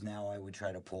 whereas now I would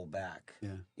try to pull back. Yeah.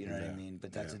 You know what I mean?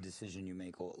 But that's a decision you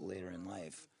make later in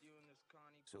life.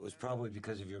 So it was probably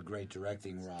because of your great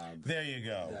directing, Rob. There you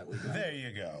go. There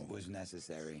you go. Was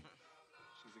necessary.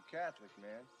 She's a Catholic,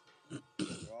 man.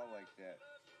 They're all like that.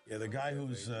 Yeah, the guy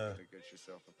who's Get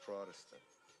yourself a Protestant.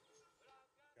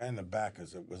 guy in the back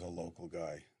was a local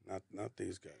guy, not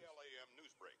these guys. KLAM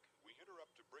Newsbreak. We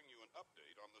interrupt to bring you an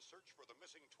update on the search for the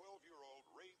missing 12-year-old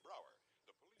Ray Brower.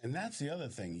 And that's the other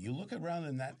thing. You look around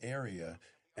in that area,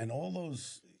 and all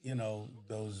those,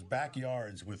 those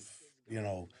backyards with,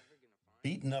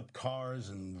 beaten up cars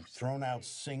and thrown out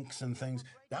sinks and things.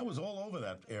 That was all over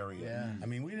that area. Yeah. I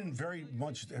mean, we didn't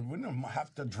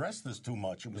have to address this too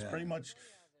much. It was pretty much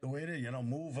the way it is.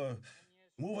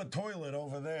 Move a toilet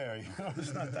over there.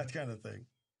 It's not that kind of thing.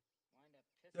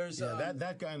 There's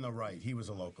that guy on the right. He was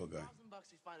a local guy. $1,000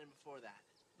 they find him before that.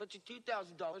 But your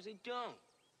 $2,000 they don't.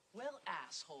 Well,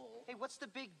 asshole. Hey, what's the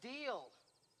big deal?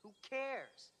 Who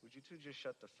cares? Would you two just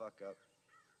shut the fuck up?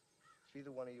 If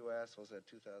either one of you assholes had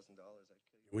 $2,000, I'd kill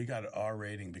you. We got an R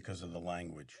rating because of the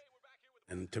language.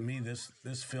 And to me, this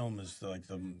film is like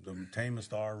the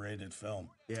tamest R-rated film.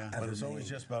 Yeah. But it's always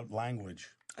just about language.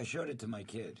 I showed it to my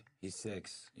kid. He's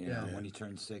 6. You know, when he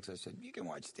turned 6, I said, "You can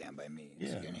watch Stand By Me. So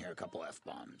you're gonna hear a couple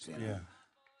F-bombs." You know? Yeah.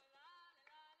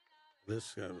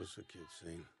 This was a kid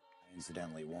scene. I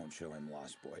incidentally won't show him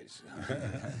Lost Boys.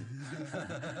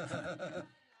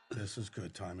 This is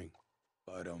good timing.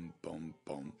 Ba-dum, bum,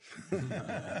 bum.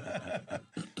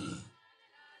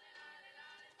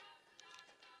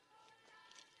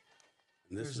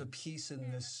 There's a piece in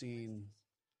this scene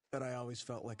that I always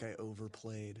felt like I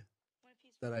overplayed.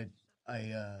 That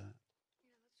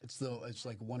it's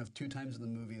like one of 2 times in the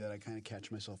movie that I kind of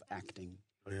catch myself acting.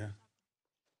 Oh yeah,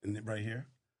 and right here.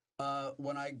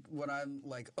 When I'm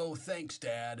like, "Oh, thanks,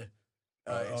 Dad."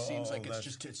 It seems like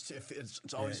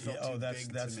it's always felt too big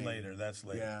to that's me. later. That's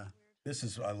later. Yeah.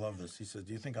 I love this. He says,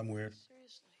 "Do you think I'm weird?"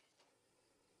 Seriously.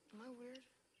 Am I weird?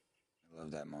 I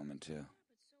love that moment too.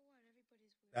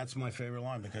 That's my favorite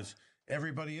line because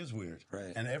everybody is weird.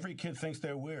 Right. And every kid thinks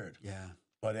they're weird. Yeah.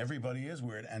 But everybody is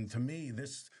weird. And to me,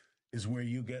 this is where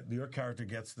your character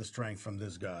gets the strength from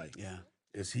this guy. Yeah.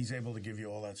 Is he's able to give you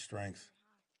all that strength.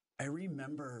 I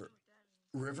remember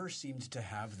River seemed to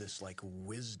have this like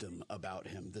wisdom about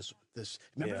him. This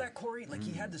remember that, Corey? Like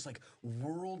he had this like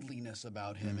worldliness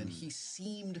about him, and he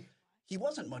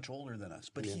wasn't much older than us,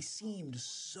 but he seemed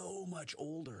so much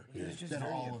older He was just than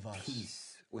very all at of us.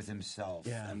 peace with himself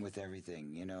and with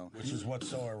everything, you know. Which is what's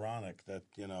so ironic that,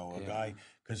 you know, a guy,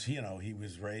 because, you know, he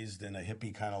was raised in a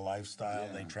hippie kind of lifestyle.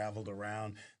 They traveled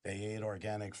around, they ate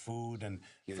organic food, and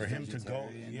for him to go,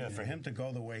 for him to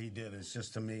go the way he did, it's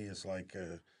just, to me, it's like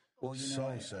well, you so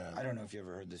know, sad. I don't know if you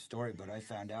ever heard the story, but I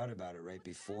found out about it right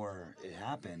before it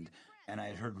happened, and I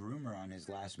had heard rumor on his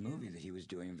last movie that he was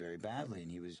doing very badly, and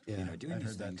he was, you know, doing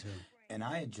these things. And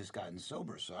I had just gotten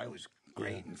sober, so I was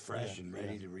great and fresh and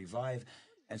ready to revive.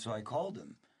 And so I called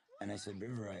him, and I said,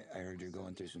 River, I heard you're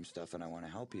going through some stuff, and I want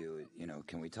to help you. You know,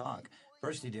 can we talk?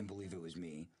 First, he didn't believe it was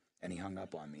me, and he hung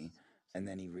up on me. And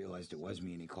then he realized it was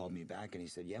me, and he called me back, and he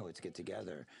said, yeah, let's get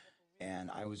together.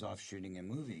 And I was off shooting a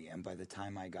movie, and by the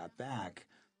time I got back,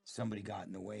 somebody got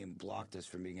in the way and blocked us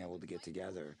from being able to get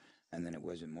together. And then it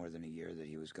wasn't more than a year that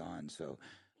he was gone. So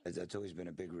that's always been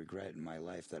a big regret in my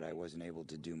life that I wasn't able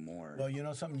to do more. Well, you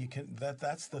know something, you can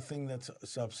that's the thing that's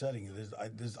so upsetting.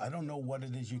 I don't know what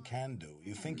it is you can do.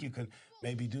 You think you could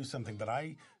maybe do something, but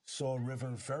I saw River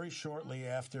very shortly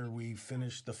after we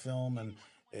finished the film, and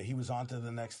he was on to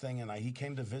the next thing, and he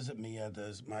came to visit me at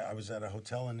I was at a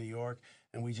hotel in New York,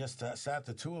 and we just sat,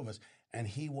 the two of us, and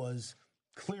he was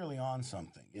clearly on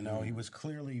something. You know, he was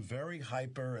clearly very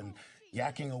hyper and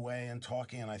yakking away and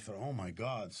talking, and I thought, oh my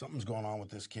God, something's going on with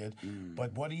this kid.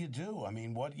 But what do you do? I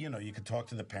mean, you know, you could talk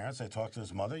to the parents, I talked to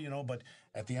his mother, you know, but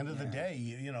at the end of the day,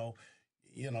 you know,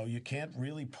 you can't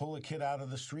really pull a kid out of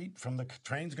the street from the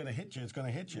train's going to hit you. It's going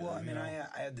to hit you. Well, I mean, know?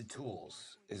 I had the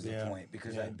tools, is the point,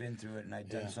 because I'd been through it and I'd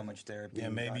done so much therapy. Yeah,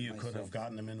 maybe you could have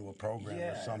gotten him into a program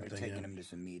or something. Or taken him to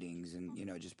some meetings and, you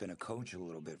know, just been a coach a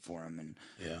little bit for him. And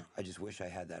I just wish I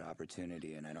had that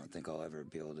opportunity, and I don't think I'll ever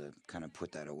be able to kind of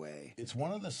put that away. It's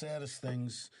one of the saddest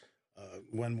things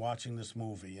when watching this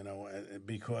movie, you know,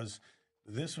 because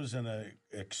this was an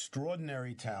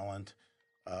extraordinary talent.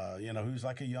 You know, he was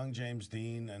like a young James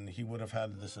Dean, and he would have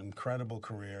had this incredible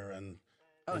career. And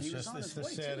it's just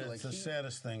the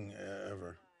saddest thing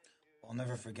ever. I'll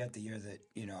never forget the year that,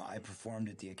 you know, I performed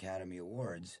at the Academy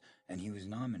Awards, and he was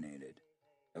nominated.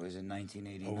 It was in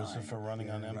 1989. Oh, was it for Running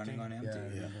on Empty? Running on Empty.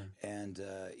 And,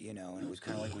 you know, and it was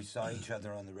kind of like we saw each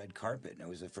other on the red carpet, and it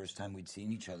was the first time we'd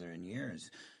seen each other in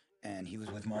years. And he was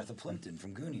with Martha Plimpton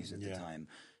from Goonies at the time,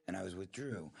 and I was with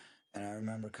Drew. And I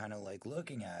remember kind of like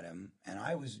looking at him, and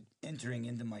I was entering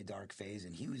into my dark phase,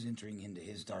 and he was entering into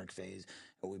his dark phase.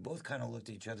 And we both kind of looked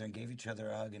at each other and gave each other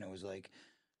a hug, and it was like,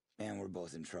 man, we're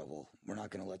both in trouble. We're not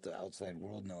going to let the outside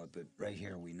world know it, but right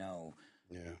here we know,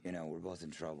 you know, we're both in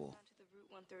trouble. To the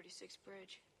Route 136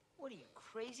 bridge. What are you,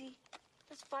 crazy?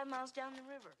 That's 5 miles down the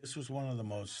river. This was one of the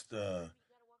most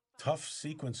tough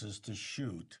sequences to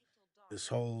shoot, this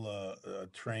whole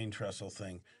train trestle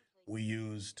thing. We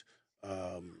used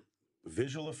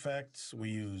visual effects, we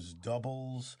used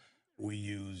doubles, we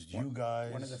used you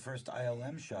guys. One of the first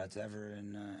ILM shots ever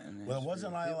in well, it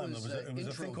wasn't ILM. It was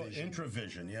a thing called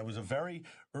Intravision. Yeah, it was a very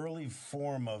early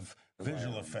form of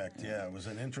visual effect. Yeah, it was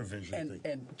an Intravision thing.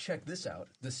 And check this out.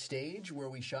 The stage where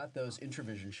we shot those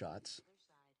Intravision shots,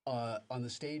 on the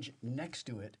stage next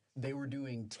to it, they were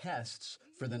doing tests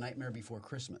for The Nightmare Before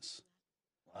Christmas.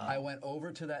 Wow. I went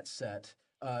over to that set.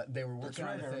 They were working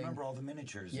on a thing. I remember all the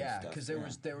miniatures. Yeah, because they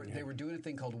were doing a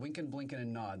thing called Winkin', Blinkin',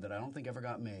 and Nod that I don't think ever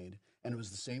got made, and it was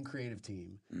the same creative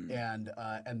team. And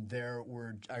there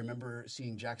were, I remember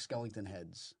seeing Jack Skellington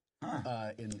heads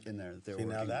in there. See,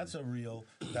 now that's a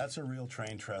real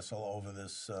train trestle over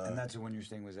this. And that's when your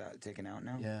thing was taken out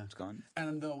now. Yeah, it's gone.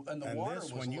 And the water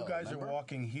this, was when you low, guys remember? are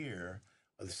walking here.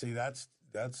 See, that's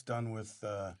done with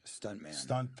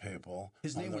stunt people.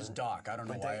 His name was Doc. I don't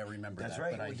know why I remember that's that.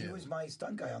 That's right. But Well, he was my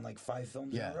stunt guy on like 5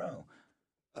 films in a row.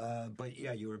 But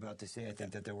yeah, you were about to say, I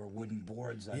think that there were wooden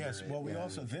boards under Yes, well, we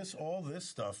also, all this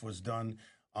stuff was done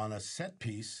on a set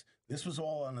piece. This was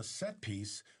all on a set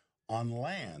piece on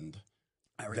land.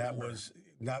 I remember.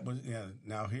 That was,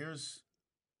 now here's...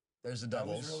 There's the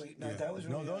doubles. That was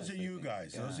really those are you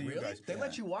guys. Yeah. Those are you really? guys. They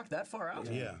let you walk that far out?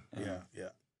 Yeah.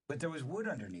 But there was wood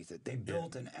underneath it. They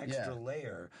built an extra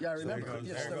layer. Yeah, I remember.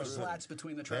 So there were slats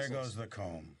between the trestles. There goes the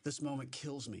comb. This moment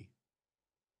kills me.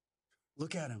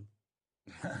 Look at him.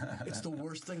 It's the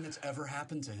worst thing that's ever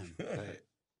happened to him.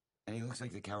 And he looks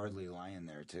like the Cowardly Lion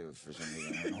there, too, for some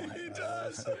reason. I don't know why. He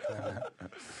does.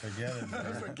 Forget it,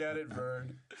 Vern. Forget it,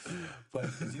 Vern. But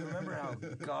do you remember how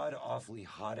god-awfully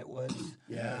hot it was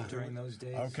during those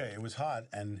days? Okay, it was hot.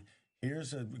 And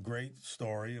here's a great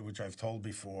story, which I've told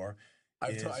before.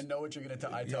 I know what you're going to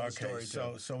tell. I tell the story,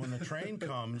 too. So when the train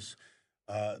comes,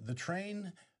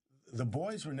 the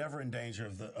boys were never in danger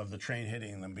of the train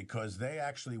hitting them because they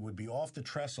actually would be off the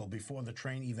trestle before the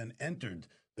train even entered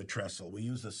the trestle. We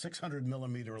used a 600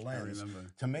 millimeter lens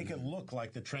to make it look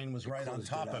like the train was right on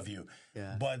top of you.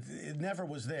 Yeah. But it never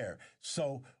was there.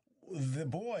 So the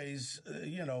boys,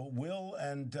 Will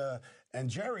and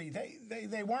Jerry,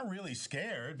 they weren't really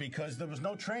scared because there was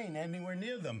no train anywhere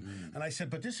near them. And I said,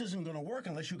 but this isn't going to work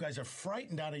unless you guys are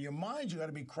frightened out of your minds. You got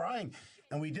to be crying.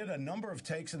 And we did a number of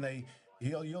takes, and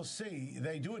you'll see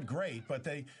they do it great. But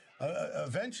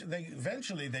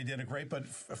eventually they did it great. But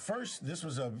first, this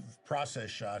was a process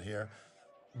shot here.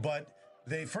 But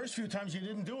the first few times you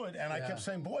didn't do it, and I kept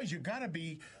saying, boys, you got to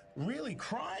be really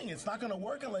crying. It's not going to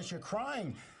work unless you're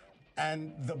crying.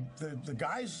 And the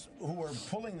guys who were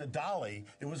pulling the dolly,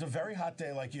 it was a very hot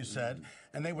day, like you said,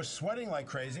 and they were sweating like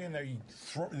crazy, and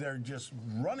they're just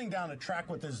running down the track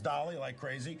with this dolly like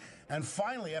crazy. And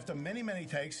finally, after many, many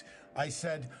takes, I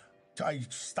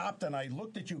stopped and I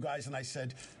looked at you guys and I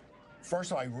said,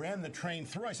 first of all, I ran the train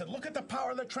through. I said, look at the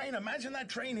power of the train. Imagine that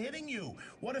train hitting you.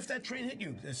 What if that train hit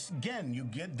you? Again,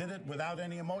 did it without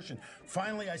any emotion.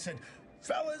 Finally, I said,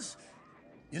 fellas,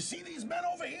 you see these men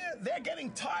over here? They're getting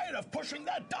tired of pushing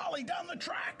that dolly down the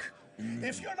track.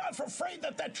 If you're not afraid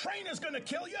that that train is going to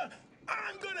kill you,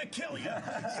 I'm going to kill you.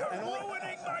 You're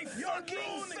ruining my fucking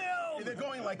film. They're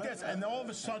going like this, and all of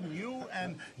a sudden, you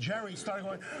and Jerry started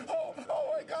going, oh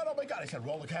my God, oh my God. I said,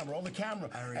 roll the camera.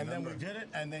 And then we did it,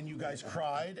 and then you guys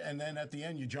cried, and then at the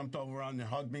end, you jumped over on and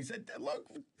hugged me and said, look,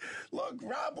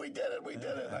 Rob, we did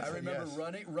it. I said, remember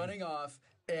yes. running off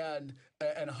and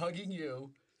hugging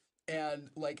you. And,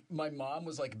 like, my mom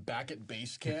was, like, back at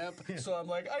base camp. So I'm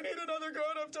like, I need another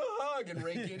grown-up to hug. And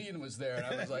Ray Gideon was there. And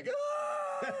I was like,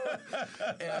 ah!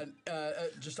 And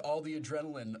just all the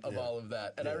adrenaline of all of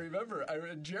that. And I remember,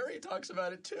 Jerry talks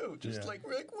about it, too. Just like,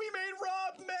 we made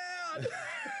Rob mad!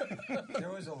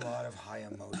 There was a lot of high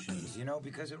emotions,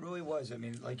 because it really was. I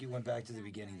mean, like you went back to the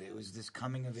beginning, it was this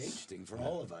coming-of-age thing for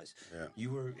all of us. Yeah. You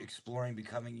were exploring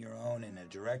becoming your own and a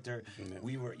director.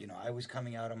 We were, I was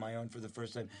coming out on my own for the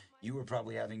first time. You were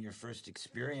probably having your first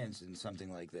experience in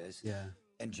something like this. Yeah.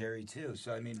 And Jerry, too.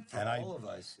 So, I mean, for all of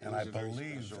us, it and was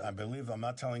I believe, I'm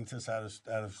not telling this out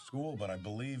of school, but I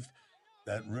believe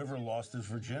that River lost his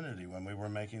virginity when we were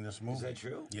making this movie. Is that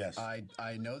true? Yes. I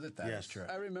know that is true.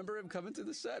 I remember him coming to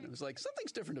the set. It was like,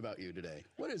 something's different about you today.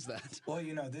 What is that? Well,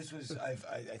 this was, I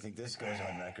think this goes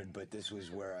on record, but this was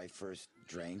where I first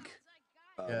drank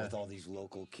with all these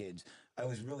local kids. I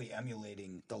was really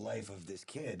emulating the life of this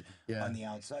kid on the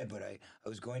outside, but I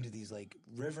was going to these, like,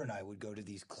 River and I would go to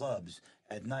these clubs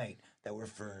at night that were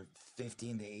for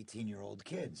 15 to 18-year-old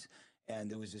kids. And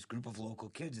there was this group of local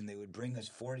kids, and they would bring us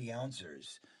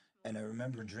 40-ouncers. And I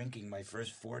remember drinking my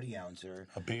first 40-ouncer.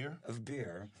 Of beer? Of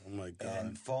beer. Oh, my God.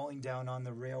 And falling down on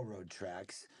the railroad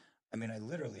tracks. I mean, I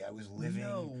was living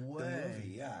the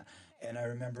movie, yeah. And I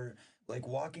remember, like,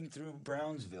 walking through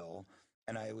Brownsville,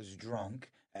 and I was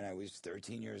drunk, and I was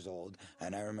 13 years old,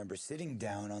 and I remember sitting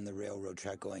down on the railroad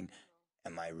track going,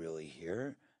 am I really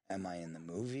here? Am I in the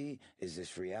movie? Is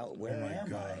this real? Where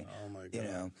am I? Oh, my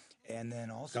God. And then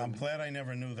also... I'm glad I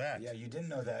never knew that. Yeah, you didn't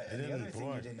know that. I didn't, the other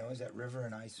thing you didn't know is that River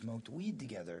and I smoked weed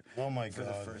together. Oh, my God. For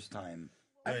the first time.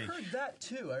 I heard that,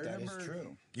 too. I remember... That is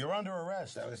true. You're under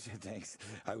arrest. Thanks.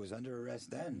 I was under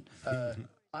arrest then.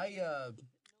 I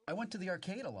went to the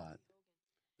arcade a lot.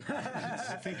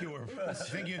 I think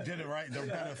you did it right. The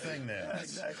better thing there.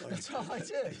 Exactly. That's all I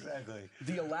did. Exactly.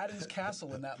 The Aladdin's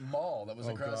Castle in that mall that was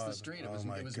across the street. It was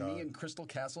God. Me and Crystal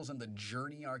Castles and the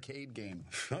Journey arcade game.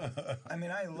 I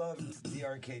mean, I loved the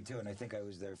arcade too, and I think I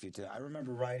was there a few times. I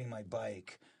remember riding my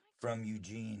bike from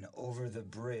Eugene over the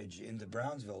bridge into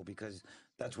Brownsville because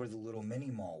that's where the little mini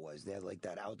mall was. They had like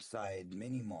that outside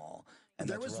mini mall, and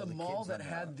there was the mall that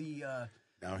had the.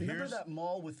 Now remember that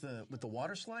mall with the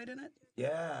water slide in it?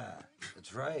 Yeah,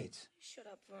 that's right. Shut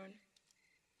up, Vern.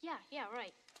 Yeah,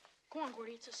 right. Go on,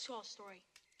 Gordy, it's a soul story.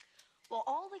 Well,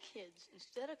 all the kids,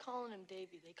 instead of calling him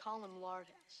Davy, they call him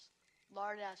Lardass.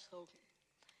 Lardass Hogan.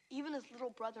 Even his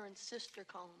little brother and sister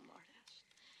call him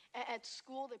Lardass. At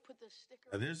school, they put this sticker...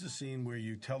 Now, there's a scene where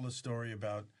you tell the story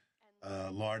about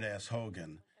Lardass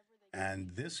Hogan.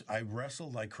 And this, I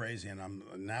wrestled like crazy. And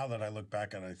now that I look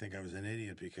back at it, I think I was an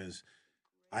idiot because...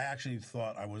 I actually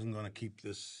thought I wasn't going to keep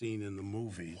this scene in the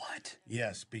movie. What?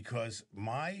 Yes, because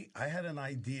I had an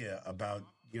idea about,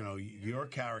 your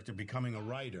character becoming a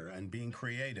writer and being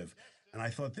creative. And I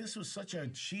thought this was such a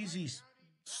cheesy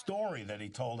story that he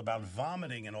told about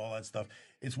vomiting and all that stuff.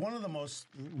 It's one of the most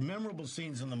memorable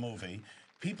scenes in the movie.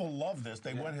 People love this.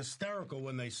 They went hysterical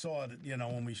when they saw it,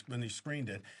 when they screened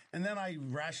it. And then I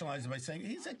rationalized it by saying,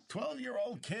 he's a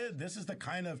 12-year-old kid. This is the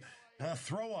kind of...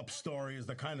 throw-up story is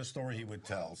the kind of story he would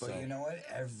tell. But you know what?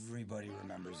 Everybody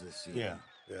remembers this scene. Yeah.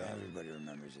 Everybody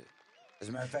remembers it. As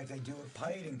a matter of fact, they do a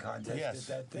pie eating contest Yes.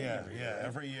 at that thing. Every year.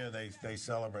 Every year they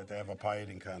celebrate. They have a pie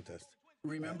eating contest.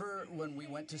 Remember when we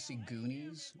went to see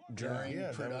Goonies during Yeah, that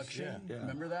was- production? yeah.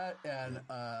 Remember that? And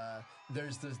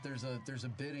there's a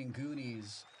bit in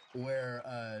Goonies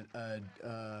where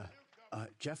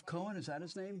Jeff Cohen, is that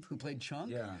his name? Who played Chunk?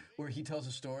 Yeah. Where he tells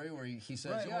a story where he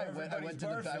says, Right, "Yeah, where I went to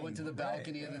the everybody's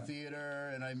balcony barfing. of the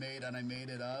theater and I made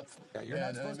it up." Yeah, you're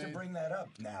not supposed to bring that up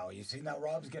now. You see, now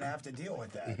Rob's going to have to deal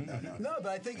with that. No. No,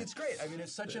 but I think it's great. I mean,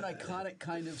 it's such an iconic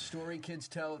kind of story kids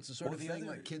tell. It's the sort of thing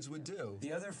that kids would do.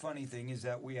 The other funny thing is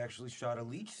that we actually shot a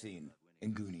leech scene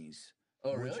in Goonies.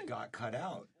 Oh, which really? got cut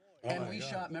out. And we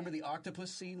shot, remember the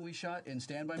octopus scene we shot in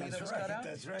Stand By Me that was cut out?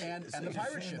 That's right. And the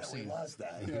pirate ship scene. We lost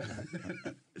that.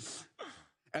 Yeah.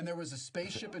 And there was a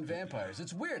spaceship and vampires.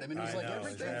 It's weird. I mean, it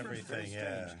was everything.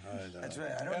 Yeah, that's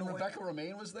right. I don't and know Rebecca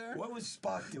Romaine was there. What was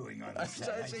Spock doing on the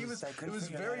set? It was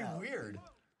very weird.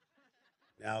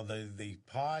 Now the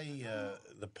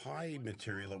pie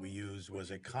material that we used was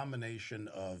a combination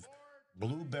of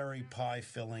blueberry pie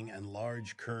filling and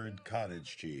large curd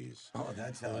cottage cheese. Oh,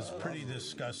 that's it was pretty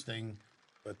disgusting,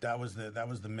 but that was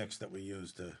the mix that we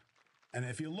used to. And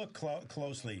if you look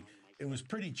closely, it was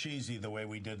pretty cheesy the way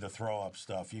we did the throw up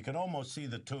stuff. You could almost see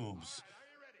the tubes.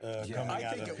 Coming I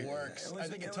out think of it works. I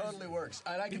think it totally works.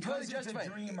 And I can totally justify it.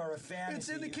 It's a dream or a fantasy. It's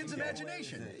in the kid's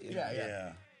imagination.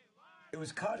 Yeah. It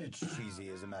was cottage cheesy,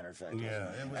 as a matter of fact.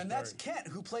 Yeah, and that's Kent,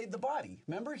 who played the body.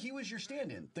 Remember, he was your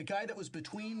stand-in, the guy that was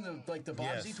between the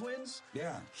Bobbsey twins.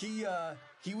 Yeah, he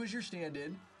was your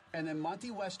stand-in, and then Mike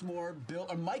Westmore built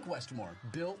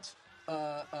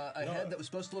a head that was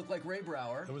supposed to look like Ray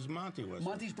Brower. It was Monty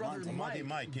Westmore. Monty's brother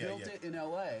Mike built it in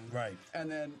L.A. Right, and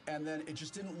then it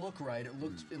just didn't look right. It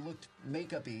looked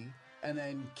makeup-y, and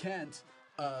then Kent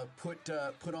put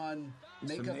on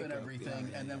makeup and everything,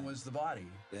 and then was the body.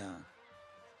 Yeah.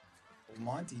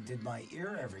 Monty did my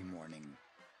ear every morning.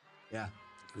 Yeah.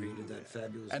 Created that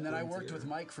fabulous. And then I worked with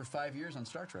Mike for 5 years on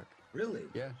Star Trek. Really?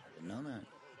 Yeah. I didn't know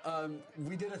that.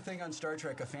 We did a thing on Star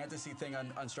Trek, a fantasy thing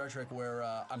on Star Trek, where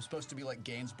I'm supposed to be like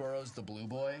Gainsborough's the Blue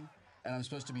Boy, and I'm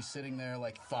supposed to be sitting there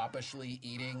like foppishly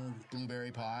eating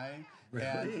blueberry pie.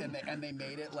 Really? And they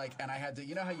made it like, and I had to,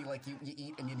 you know how you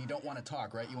eat and you don't want to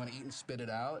talk, right? You want to eat and spit it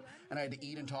out. And I had to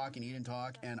eat and talk and eat and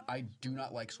talk. And I do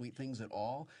not like sweet things at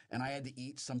all. And I had to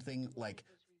eat something like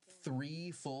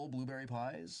 3 full blueberry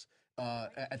pies.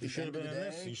 At the end of the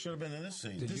day. You should have been in this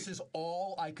scene. This is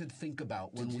all I could think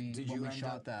about when we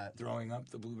shot that. Throwing up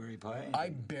the blueberry pie? I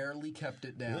barely kept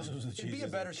it down. This was the It'd be a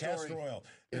better story. Castor oil.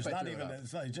 It's not even.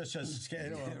 It's not just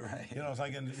right. You know, it's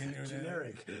like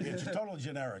generic. It's totally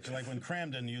generic. Like when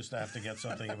Cramden used to have to get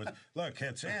something. It was look,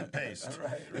 it's ant paste.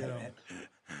 Right. You know.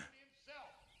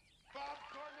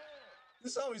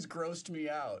 This always grossed me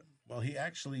out. Well, he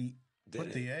actually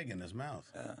put the egg in his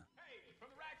mouth.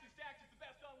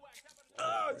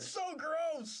 Oh, it's so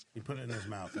gross. He put it in his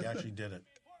mouth. He actually did it.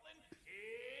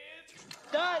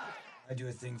 Done. I do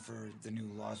a thing for the new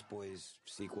Lost Boys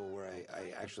sequel where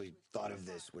I actually thought of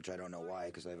this, which I don't know why,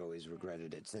 because I've always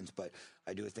regretted it since, but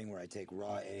I do a thing where I take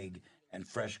raw egg and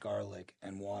fresh garlic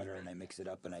and water and I mix it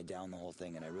up and I down the whole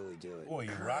thing and I really do it. Oh,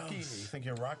 you Rocky? You think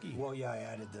you're Rocky? Well, yeah, I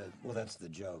added that's the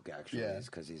joke, actually. Yeah.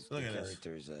 Because the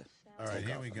character's All right,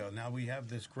 here we go. Now we have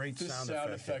this great sound effect. This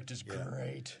sound effect is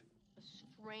great.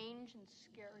 Strange and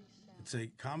scary sound. It's a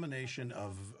combination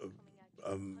of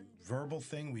verbal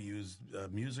thing. We use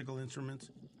musical instruments.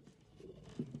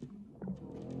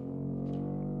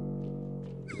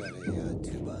 You got a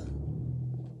tuba?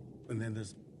 And then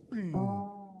this...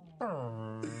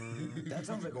 That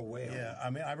sounds like a whale. Yeah,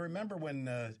 I mean, I remember when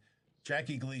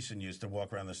Jackie Gleason used to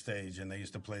walk around the stage and they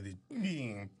used to play the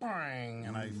bing, bang,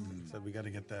 and I said, we got to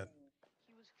get that.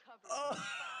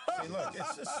 See, look,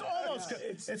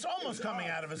 it's almost coming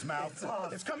out of his mouth.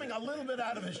 It's coming a little bit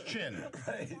out of his chin.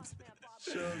 Right.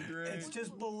 So great. It's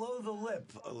just below the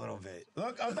lip a little bit.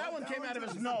 Look, that one came out of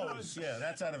his nose. Yeah,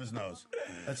 that's out of his nose.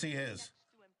 Let's see his.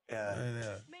 Yeah.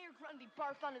 Mayor Grundy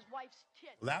barfed on his wife's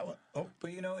tit. That one. Oh.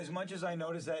 But you know, as much as I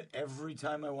notice that every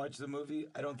time I watch the movie,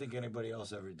 I don't think anybody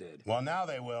else ever did. Well, now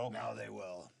they will. Now they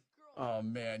will. Oh,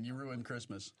 man, you ruined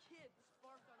Christmas.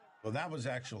 Well, that was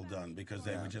actual done because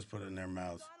they would just put it in their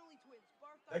mouths.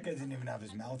 That guy didn't even have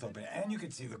his mouth open, and you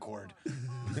could see the cord.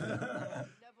 Benevolent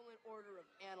Order of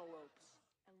Antelopes.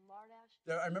 And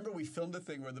Lardash. I remember we filmed a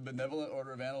thing where the Benevolent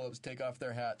Order of Antelopes take off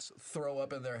their hats, throw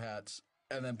up in their hats,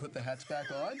 and then put the hats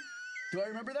back on. Do I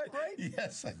remember that right?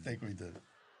 Yes, I think we did.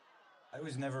 I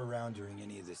was never around during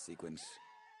any of this sequence.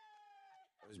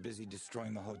 I was busy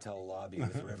destroying the hotel lobby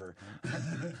with River.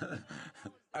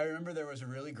 I remember there was a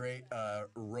really great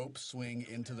rope swing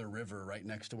into the river right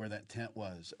next to where that tent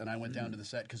was, and I went down to the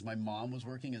set because my mom was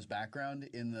working as background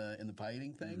in the pie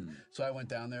eating thing. So I went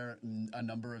down there a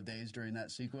number of days during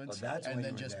that sequence, and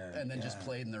then just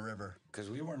played in the river. Because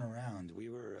we weren't around. We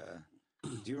were.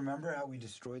 Do you remember how we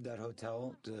destroyed that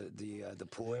hotel, the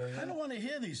pool area? I don't want to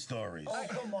hear these stories. Oh,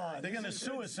 come on! They're going to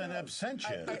sue us in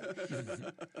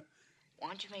absentia. Why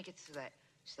don't you make it so that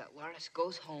Lourdes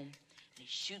goes home and he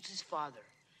shoots his father,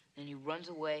 then he runs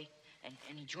away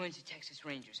and he joins the Texas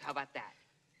Rangers? How about that?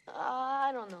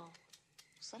 I don't know.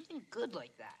 Something good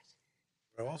like that.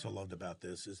 What I also loved about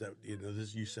this is that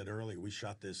this you said earlier. We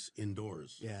shot this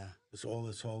indoors. Yeah. This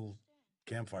whole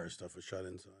campfire stuff was shot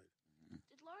inside. Did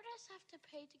Lourdes have to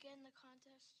pay to get in the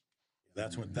contest?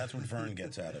 That's what Vern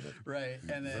gets out of it. Right,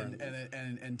 and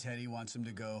then and Teddy wants him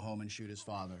to go home and shoot his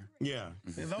father. Yeah,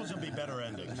 those would be better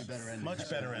endings. Much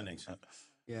better endings.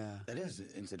 Yeah, that is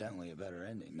incidentally a better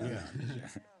ending. Yeah.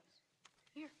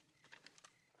 Here.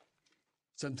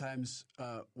 Sometimes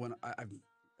when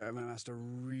I'm asked a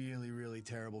really, really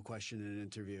terrible question in an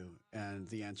interview, and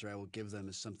the answer I will give them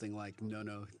is something like,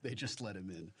 "No, they just let him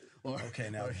in." Or, okay,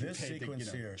 now or this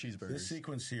sequence here, cheeseburgers. This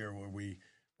sequence here,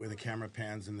 where the camera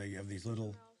pans and they have these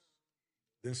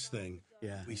this thing.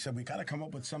 Yeah. We said we got to come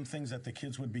up with some things that the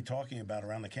kids would be talking about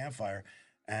around the campfire,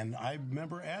 and I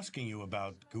remember asking you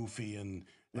about Goofy and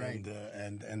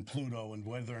Pluto and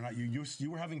whether or not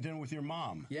you were having dinner with your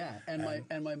mom. Yeah, and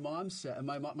my mom said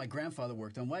my grandfather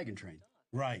worked on Wagon Train.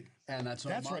 Right. And that's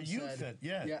what my mom right. You said. said,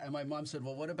 yeah. Yeah, and my mom said,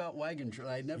 well, what about Wagon Train?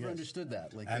 I never understood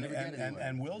that. Like,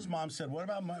 and Will's mom said, what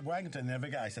about Wagon Train? Never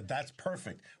got. I said, that's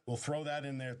perfect. We'll throw that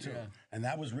in there, too. Yeah. And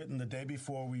that was written the day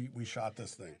before we shot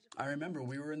this thing. I remember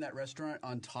we were in that restaurant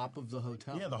on top of the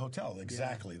hotel. Yeah, the hotel.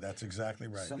 Exactly. Yeah. That's exactly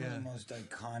right. Some of the most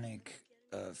iconic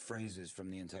phrases from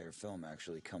the entire film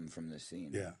actually come from this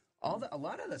scene. Yeah. A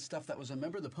lot of that stuff that was, I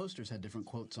remember the posters had different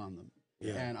quotes on them.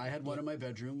 Yeah. And I had one in my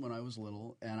bedroom when I was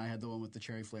little, and I had the one with the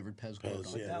cherry-flavored Pez quote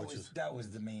on it. Yeah, that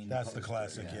was the main That's poster, the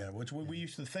classic, yeah. Which we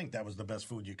used to think that was the best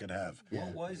food you could have. Yeah.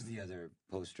 What was the other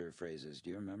poster phrases?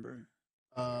 Do you remember?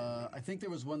 I think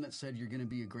there was one that said, you're going to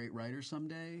be a great writer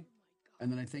someday.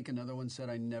 And then I think another one said,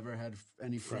 I never had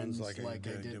any friends like I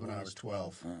did when I was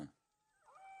 12. Huh.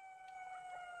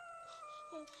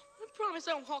 I promise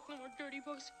I won't hawk no more dirty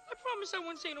books. I promise I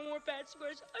won't say no more bad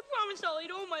swears. I promise I'll eat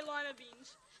all my lima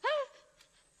beans.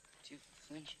 Two for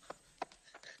flinching.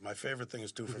 My favorite thing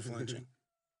is 2 for flinching.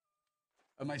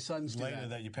 My sons do later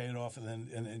that you paid it off and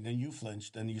then you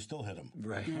flinched and you still hit him.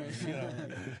 Right. You know,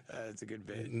 that's a good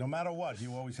bait. No matter what,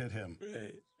 you always hit him. Right.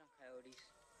 It's not coyotes,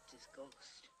 just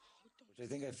ghosts. Which I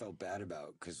think I felt bad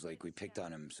about because like we picked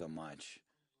on him so much.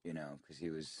 You know, because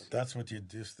he was... That's what you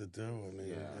used to do. I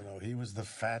mean, he was the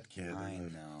fat kid. I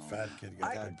know. Fat kid.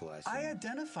 God bless him. I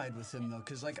identified with him, though,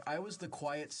 because, like, I was the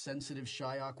quiet, sensitive,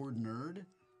 shy, awkward nerd,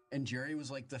 and Jerry was,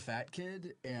 like, the fat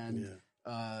kid, and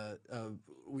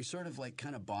we sort of, like,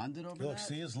 kind of bonded over that. Look,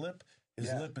 see his lip?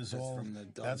 His lip is all... From the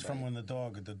dog that's bite. From when the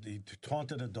dog... He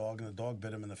taunted a dog, and the dog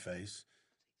bit him in the face,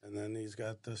 and then he's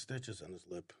got the stitches on his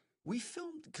lip. We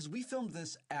filmed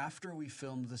this after we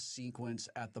filmed the sequence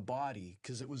at the body,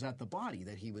 because it was at the body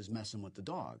that he was messing with the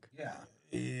dog. Yeah.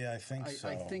 Yeah, I think so.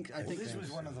 I think this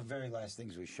was one of the very last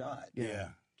things we shot. Yeah.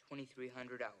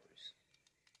 2,300 hours.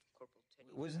 Corporal Teddy.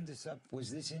 Wasn't this up?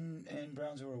 Was this in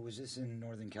Brownsville or was this in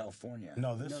Northern California?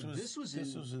 No, this was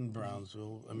in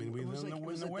Brownsville. I mean, we were in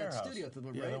the warehouse. That studio,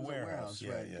 the warehouse,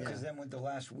 right? Yeah. Because then with the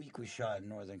last week we shot in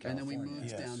Northern California, and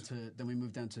then we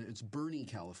moved down to it's Bernie,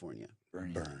 California.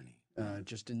 Bernie.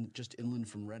 Just inland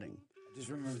from Redding. I just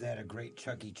remember they had a great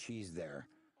Chuck E. Cheese there.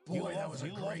 Boy, that was a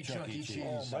great Chuck E. Cheese.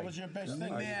 Oh, that was your best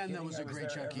thing. Man, that was a great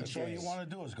Chuck E. Cheese. All you want to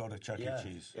do is go to Chuck E.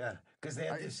 Cheese. Yeah, because they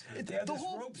had this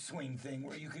rope swing thing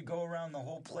where you could go around the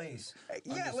whole place.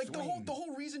 Yeah, like the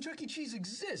whole reason Chuck E. Cheese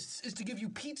exists is to give you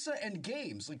pizza and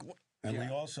games. Like. And we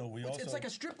also it's like a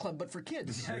strip club, but for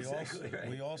kids.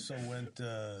 We also went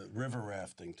river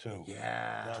rafting too.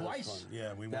 Yeah, twice.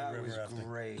 Yeah, we went river rafting. That was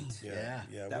great. Yeah.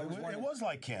 It was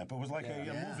like camp. It was like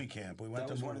a movie camp. We went.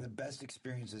 That was one of the best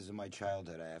experiences of my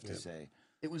childhood. I have to say.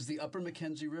 It was the Upper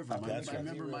Mackenzie River. I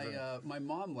remember my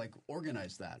mom like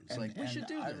organized that. It's like we should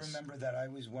do this. I remember that I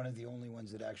was one of the only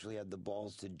ones that actually had the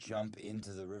balls to jump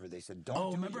into the river. They said, "Don't."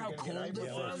 Oh, remember how cold it was?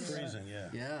 It was freezing.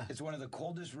 Yeah. It's one of the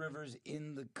coldest rivers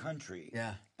in the country.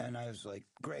 Yeah. And I was like,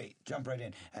 "Great, jump right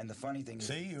in." And the funny thing is,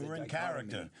 see, you were in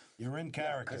character. You're in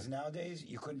character. Because nowadays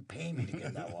you couldn't pay me to get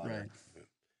in that water. Right.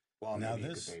 Well, now maybe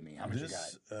you could pay me. How much you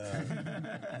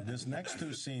got? This next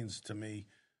two scenes to me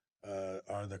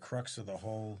are the crux of the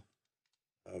whole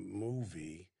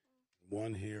movie.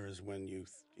 one here is when you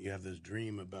have this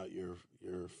dream about your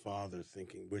father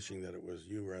wishing that it was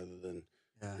you rather than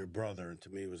your brother. And to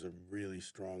me, it was a really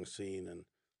strong scene, and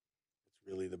it's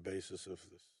really the basis of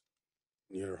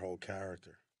your whole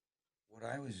character. What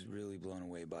I was really blown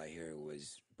away by here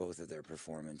was both of their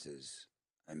performances.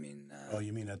 I mean, oh,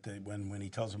 you mean at when he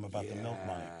tells him about the milk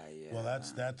money? Yeah. Well,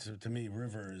 that's to me,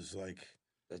 River is like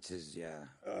that's his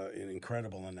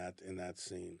incredible in that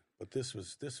scene. But this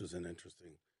was an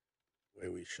interesting way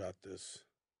we shot this.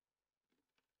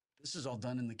 This is all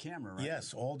done in the camera, right?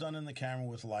 Yes, all done in the camera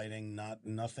with lighting,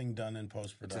 nothing done in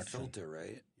post-production. It's a filter,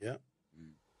 right? Yeah.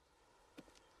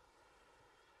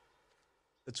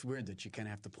 It's weird that you kind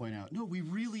of have to point out, no, we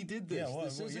really did this. Yeah,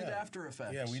 this isn't After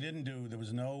Effects. Yeah, we didn't there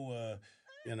was no,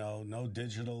 no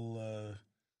digital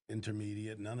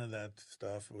intermediate, none of that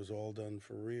stuff. It was all done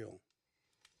for real.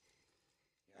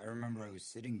 I remember I was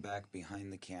sitting back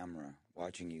behind the camera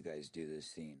watching you guys do this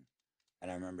scene,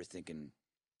 and I remember thinking,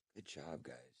 good job,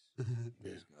 guys.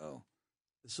 Let's go.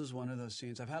 This was one of those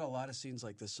scenes. I've had a lot of scenes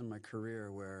like this in my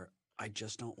career where I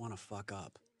just don't want to fuck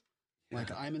up. Yeah.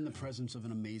 Like, I'm in the presence of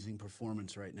an amazing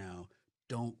performance right now.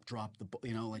 Don't drop the ball.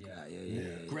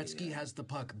 Gretzky has the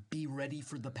puck. Be ready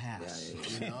for the pass.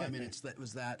 I mean, it's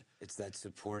that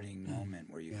supporting moment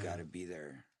where you've got to be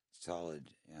there, solid.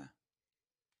 Yeah.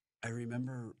 I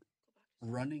remember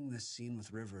running this scene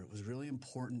with River. It was really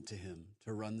important to him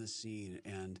to run this scene,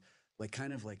 and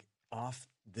kind of off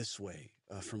this way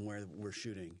from where we're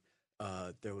shooting.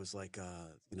 There was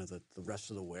the rest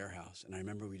of the warehouse, and I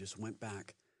remember we just went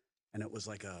back, and it was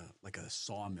like a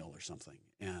sawmill or something,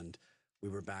 and we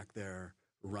were back there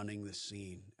running the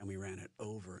scene, and we ran it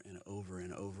over and over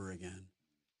and over again,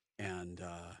 and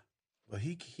well,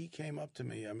 he came up to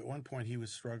me. I mean, at one point he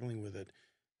was struggling with it,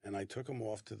 and I took him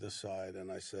off to the side,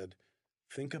 and I said,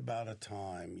 "Think about a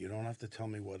time. You don't have to tell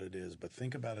me what it is, but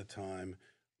think about a time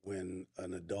when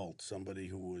an adult, somebody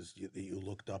that you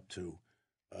looked up to,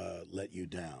 let you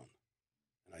down."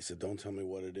 And I said, "Don't tell me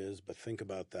what it is, but think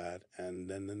about that." And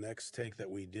then the next take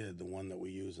that we did, the one that we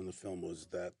use in the film, was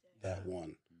that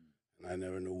one. And I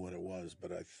never knew what it was,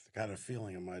 but I got a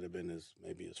feeling it might have been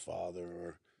maybe his father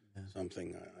or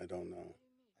something. I don't know.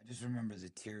 I just remember the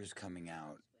tears coming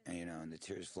out, and the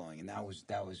tears flowing. And that was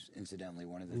incidentally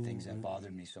one of the things that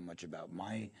bothered me so much about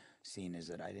my scene, is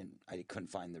that I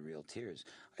couldn't find the real tears.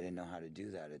 I didn't know how to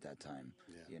do that at that time,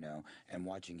 and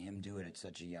watching him do it at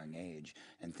such a young age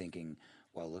and thinking,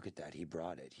 well, look at that. He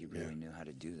brought it. He really knew how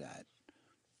to do that.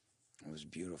 It was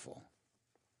beautiful.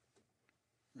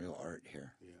 Real art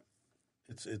here. Yeah.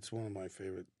 It's one of my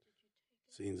favorite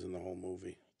scenes in the whole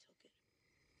movie.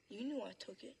 You knew I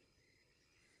took it.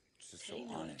 It's just so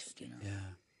honest,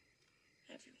 Yeah.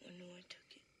 Everyone knew I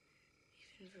took it.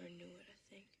 Even Vern knew it, I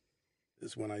think.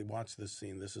 When I watch this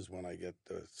scene, this is when I get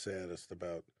the saddest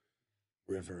about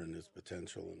River and his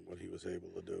potential and what he was able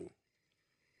to do.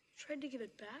 Tried to give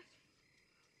it back?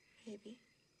 Maybe.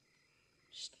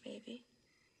 Just maybe.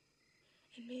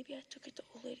 And maybe I took it to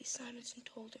old lady Simons and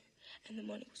told her, and the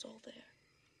money was all there.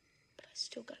 But I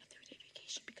still got a 3-day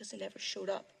vacation because it never showed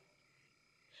up.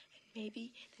 And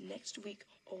maybe the next week,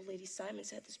 old lady Simons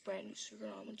had this brand new suit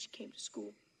on when she came to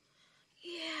school.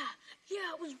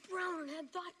 Yeah, it was brown and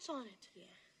had dots on it. Yeah.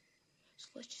 So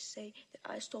let's just say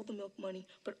that I stole the milk money,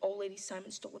 but old lady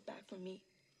Simons stole it back from me.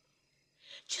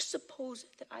 Just suppose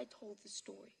that I told this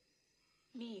story.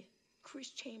 Me,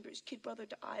 Chris Chambers, kid brother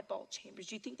to Eyeball Chambers.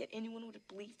 Do you think that anyone would have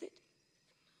believed it?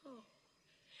 Oh.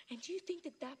 And do you think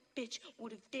that bitch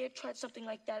would have dared tried something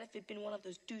like that if it'd been one of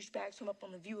those douchebags from up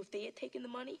on the View if they had taken the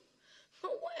money? No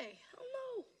way. Hell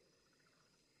no.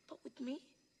 But with me?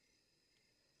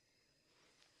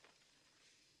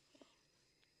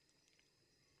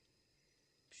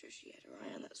 I'm sure she had her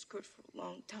eye on that skirt for a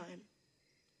long time.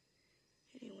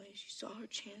 Anyway, she saw her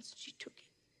chance and she took it.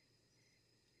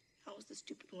 I was the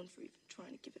stupid one for even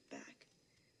trying to give it back.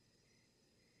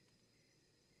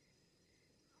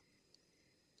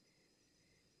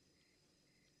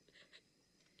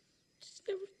 Just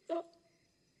never thought.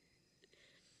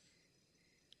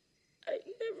 I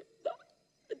never thought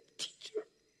a teacher.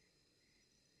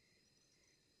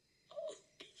 Oh,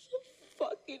 piece of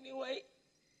fuck anyway.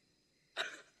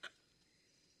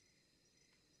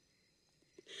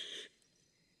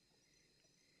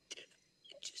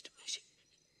 Just wishing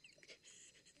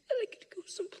that I could go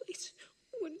someplace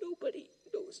where nobody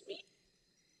knows me.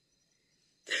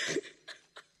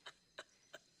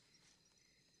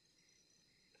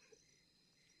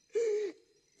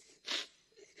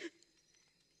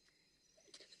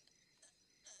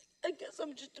 I guess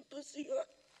I'm just a pussy, huh?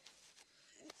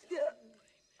 Yeah.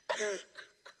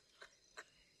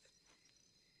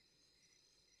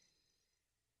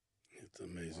 an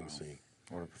amazing scene.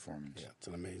 What a performance. Yeah, it's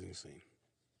an amazing scene.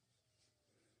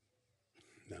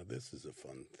 Now, this is a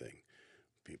fun thing.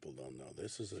 People don't know.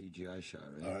 This is a CGI shot,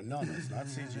 right? No, it's not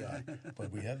CGI.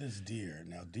 But we had this deer.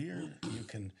 Now, deer,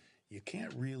 you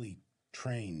can't really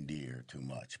train deer too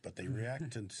much, but they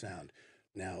react to sound.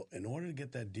 Now, in order to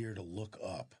get that deer to look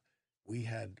up, we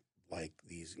had like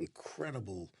these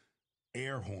incredible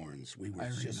air horns. We were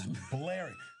just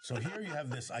blaring. So here you have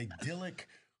this idyllic,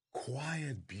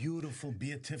 quiet, beautiful,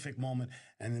 beatific moment,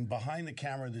 and then behind the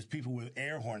camera, there's people with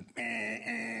air horns.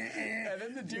 And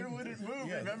then the deer wouldn't move.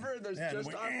 Yeah, There's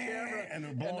just off camera, and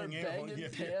they're blowing air banging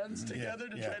horns. pans together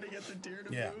to try to get the deer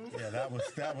to move. Yeah, that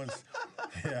was,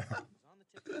 yeah.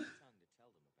 The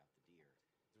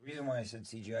reason why I said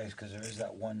CGI is because there is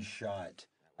that one shot.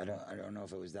 I don't know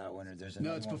if it was that one or there's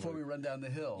another. No, it's one before we run down the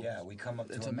hill. Yeah, we come up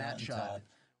to a matte shot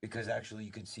because actually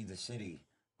you could see the city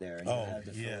there. And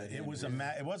it was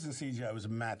it wasn't CGI. It was a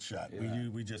matte shot. Yeah.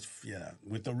 We just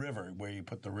with the river where you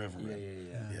put the river.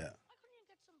 Yeah.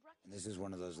 And this is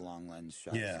one of those long lens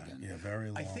shots. Again. Very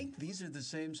long. I think these are the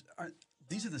same.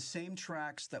 These are the same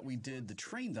tracks that we did the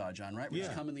train dodge on, right? Which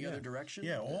come in the other direction.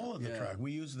 Yeah, all of the track.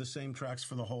 We used the same tracks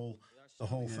for the whole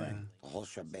thing. The whole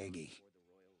shebaggy.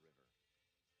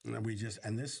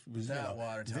 And this was that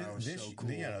water tower was so cool.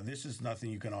 This is nothing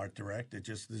you can art direct. It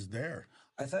just is there.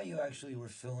 I thought you actually were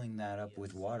filling that up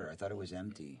with water. I thought it was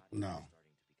empty. No.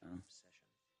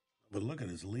 But look at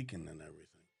it, it's leaking and everything.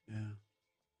 Yeah.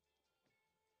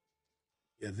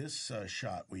 Yeah, this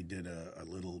shot we did a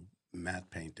little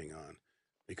matte painting on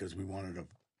because we wanted to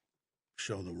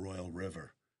show the Royal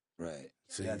River. Right.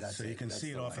 So you can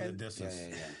see it off in the distance.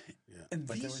 Yeah.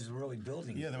 But there was really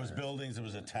buildings. Yeah, there was buildings. There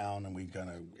was a town, and we kind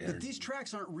of. But these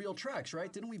tracks aren't real tracks,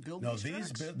 right? Didn't we build these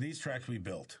tracks? No, these tracks we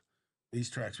built. These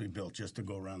tracks we built just to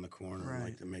go around the corner,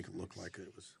 and to make it look like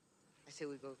it was. I say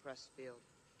we go across the field.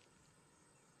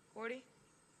 Gordy?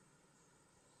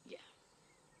 Yeah.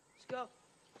 Let's go.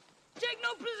 Take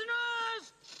no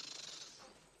prisoners!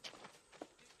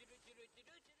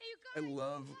 I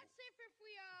love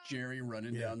Jerry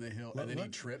running down the hill, and then he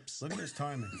trips. Look at his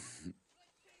timing.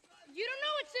 You don't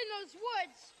know what's in those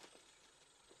woods.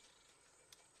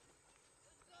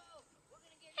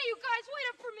 Hey, you guys, wait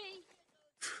up for me.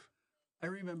 I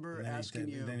remember asking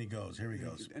you. Then he goes. Here he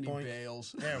goes. And he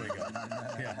bails. There we go.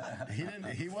 Yeah,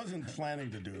 he wasn't planning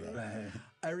to do that.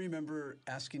 I remember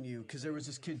asking you because there was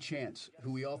this kid Chance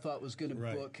who we all thought was going to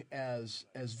book as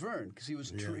Vern because he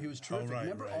was terrific.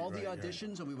 Remember all the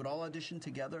auditions and we would all audition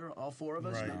together, all four of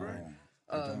us. Remember?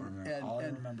 I don't remember. All I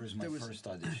remember is my first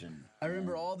audition. I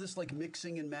remember all this like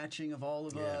mixing and matching of all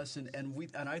of us, and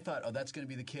I thought, oh, that's going to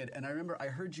be the kid. And I remember I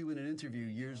heard you in an interview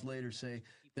years later say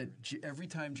that every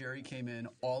time Jerry came in,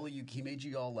 all of you, he made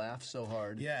you all laugh so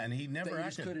hard. Yeah, and he never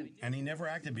acted. And he never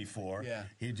acted before. Yeah,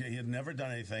 he had never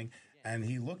done anything. And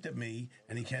he looked at me,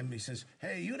 and he came. He says,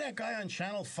 "Hey, you that guy on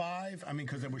Channel 5?" I mean,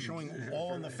 because they were showing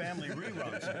All in the Family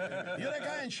reruns. You that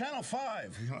guy on Channel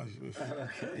 5?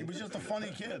 He was just a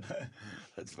funny kid.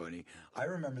 That's funny. I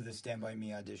remember the Stand By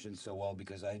Me audition so well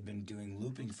because I had been doing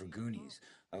looping for Goonies.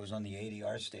 I was on the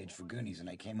ADR stage for Goonies, and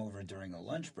I came over during a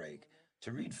lunch break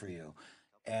to read for you.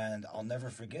 And I'll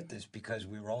never forget this because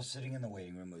we were all sitting in the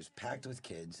waiting room. It was packed with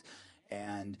kids,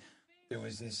 and there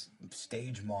was this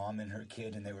stage mom and her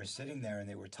kid, and they were sitting there, and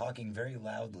they were talking very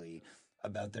loudly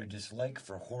about their dislike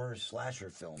for horror slasher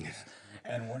films.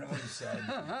 And one of them said,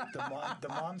 the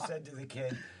mom said to the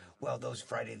kid, well, those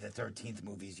Friday the 13th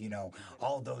movies,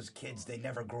 all those kids, they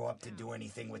never grow up to do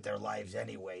anything with their lives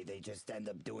anyway. They just end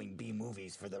up doing B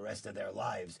movies for the rest of their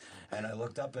lives. And I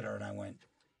looked up at her, and I went,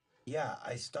 yeah,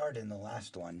 I starred in the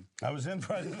last one. I was in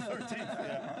Friday the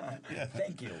 13th, yeah.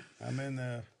 Thank you. I'm in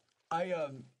the...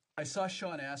 I saw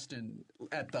Sean Astin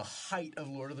at the height of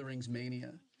Lord of the Rings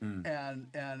mania, and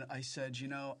I said,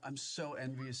 I'm so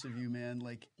envious of you, man.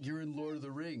 Like you're in Lord of the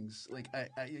Rings. Like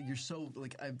you're so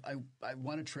like I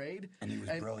want to trade. And he was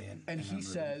brilliant. And he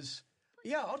says,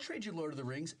 yeah, I'll trade you Lord of the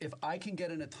Rings if I can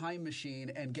get in a time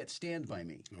machine and get Stand By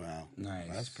Me. Wow, nice.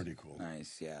 That's pretty cool.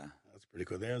 Nice, yeah. That's pretty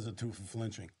cool. There's a two for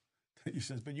flinching. He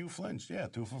says, but you flinched. Yeah,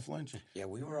 two for flinching. Yeah,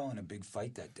 we were all in a big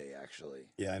fight that day, actually.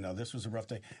 Yeah, I know. This was a rough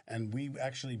day. And we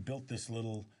actually built this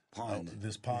little pond.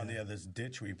 This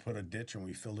ditch. We put a ditch and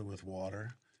we filled it with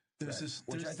water.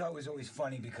 Which I thought was always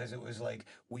funny because it was like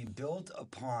we built a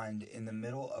pond in the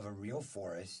middle of a real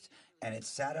forest and it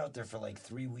sat out there for like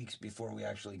 3 weeks before we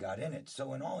actually got in it.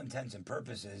 So in all intents and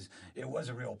purposes, it was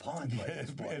a real pond.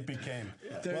 It became.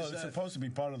 Well, it's supposed to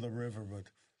be part of the river, but...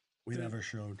 We never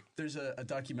showed. There's a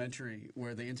documentary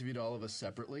where they interviewed all of us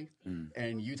separately,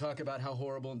 and you talk about how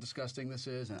horrible and disgusting this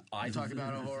is, and I talk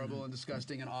about how horrible and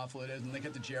disgusting and awful it is, and they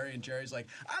get to Jerry, and Jerry's like,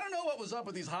 I don't know what was up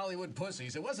with these Hollywood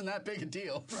pussies. It wasn't that big a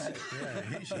deal. Right.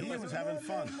 Yeah, he was having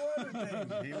fun.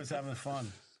 He was having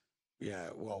fun. Yeah,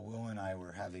 well, Will and I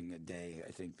were having a day,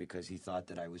 I think, because he thought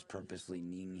that I was purposely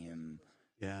kneeing him.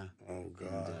 Yeah. Oh,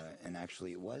 God. And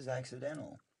actually, it was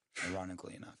accidental,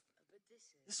 ironically enough.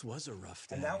 This was a rough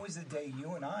day. And that was the day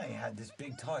you and I had this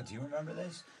big talk. Do you remember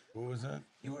this? What was that?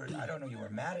 You were, I don't know, you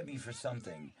were mad at me for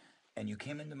something, and you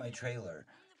came into my trailer,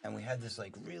 and we had this,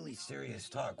 like, really serious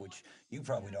talk, which you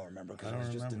probably don't remember because it was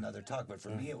just another talk. But for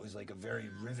me, it was, like, a very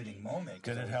riveting moment.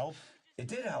 Did it help? It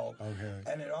did help. Okay.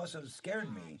 And it also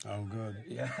scared me. Oh, good.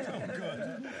 Yeah. Oh,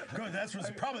 good. Good. That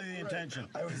was probably the intention.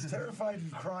 I was terrified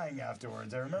and crying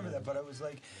afterwards. I remember that. But I was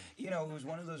like, you know, it was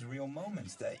one of those real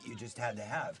moments that you just had to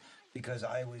have. Because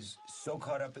I was so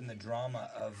caught up in the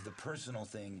drama of the personal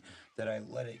thing that I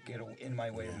let it get in my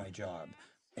way of my job.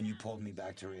 And you pulled me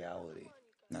back to reality.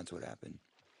 And that's what happened.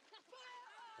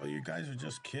 Well, you guys are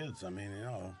just kids. I mean, you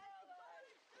know,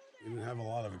 you didn't have a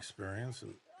lot of experience.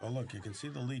 And oh, look, you can see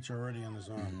the leech already on his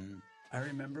arm. I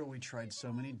remember we tried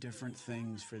so many different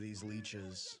things for these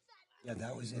leeches. Yeah,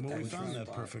 that was it. Well, we was found really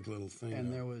that perfect little thing.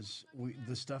 And there was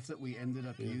the stuff that we ended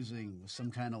up using was some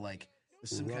kind of like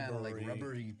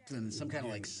rubbery and some kind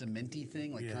of like cementy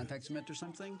thing, like contact cement or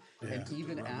something. And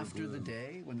even after the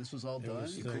day when this was all done,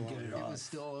 it was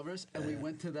still all over us. And we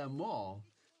went to that mall.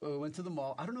 We went to the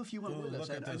mall. I don't know if you went with us.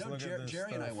 I know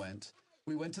Jerry and I went.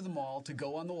 We went to the mall to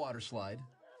go on the water slide.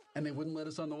 And they wouldn't let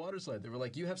us on the water slide. They were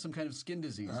like, you have some kind of skin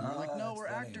disease. And we're like, no, we're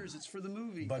actors. It's for the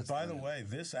movie. But by the way,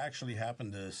 this actually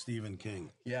happened to Stephen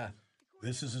King. Yeah.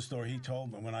 This is a story he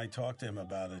told me when I talked to him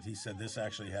about it. He said this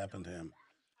actually happened to him.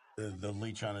 The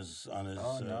leech on his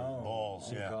balls.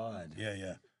 Oh, yeah. God. Yeah,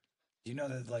 yeah. You know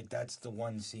that, like, that's the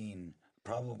one scene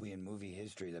probably in movie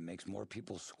history that makes more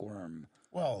people squirm.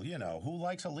 Well, you know, who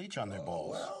likes a leech on their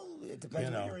balls? Well, it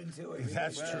depends what you're into.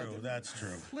 That's true. That's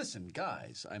true. Listen,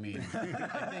 guys, I mean, I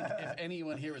think if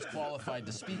anyone here is qualified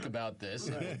to speak about this,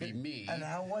 it would be me. And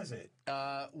how was it?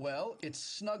 Well,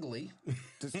 it's snuggly.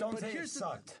 Just don't say it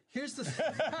sucked. Here's the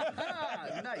thing.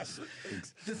 Nice.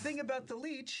 The thing about the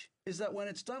leech is that when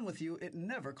it's done with you, it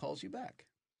never calls you back.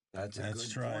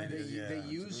 That's right. They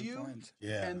use you,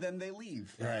 and then they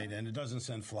leave. Right, and it doesn't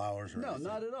send flowers or anything. No,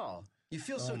 not at all. You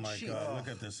feel so cheap. Oh, my God, look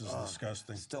at this. This is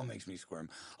disgusting. Still makes me squirm.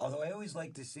 Although I always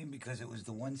liked this scene because it was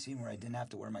the one scene where I didn't have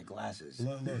to wear my glasses.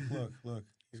 Look.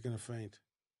 He's going to faint.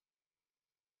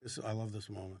 I love this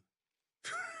moment.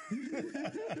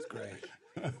 It's great.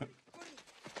 Can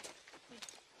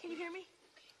you hear me?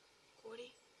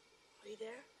 Gordy, are you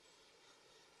there?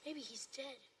 Maybe he's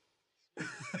dead.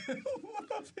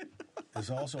 There's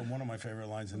also one of my favorite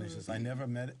lines, and he says, I never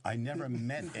met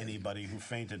anybody who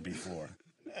fainted before.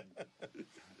 God,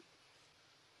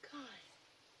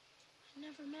 I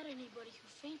never met anybody who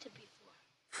fainted before.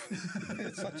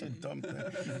 It's such a dumb thing.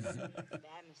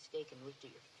 Bad mistake and looked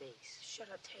at your face. Shut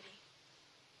up, Teddy.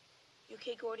 You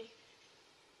okay, Gordy?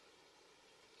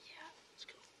 Yeah, let's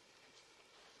go.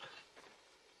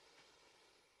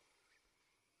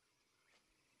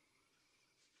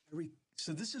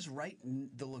 So this is right.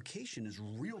 The location is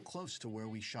real close to where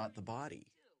we shot the body,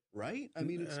 right? I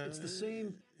mean, it's the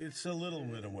same. It's a little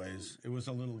bit of ways. It was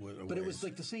a little bit of But ways. it was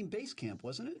like the same base camp,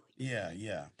 wasn't it?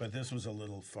 Yeah. But this was a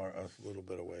little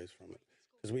bit of ways from it.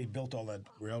 Because we built all that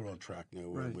railroad track near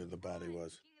where the body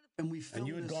was. And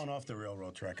you had gone off the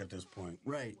railroad track at this point.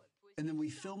 Right. And then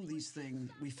we filmed these things.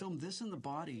 We filmed this and the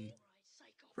body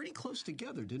pretty close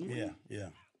together, didn't we? Yeah.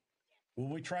 Well,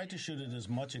 we tried to shoot it as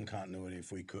much in continuity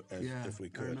if we could. I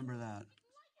remember that.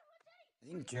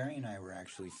 I think Jerry and I were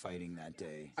actually fighting that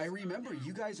day. I remember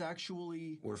you guys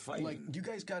actually were fighting. Like you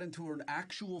guys got into an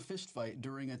actual fist fight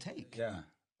during a take. Yeah.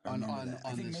 I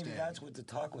think maybe day. that's what the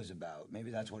talk was about. Maybe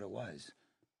that's what it was.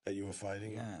 That you were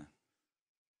fighting? Yeah.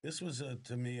 This was,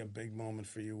 to me, a big moment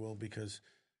for you, Will, because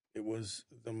it was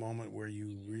the moment where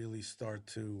you really start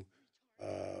to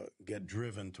get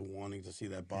driven to wanting to see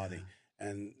that body. Yeah.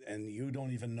 And you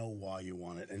don't even know why you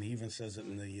want it. And he even says it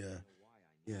in the...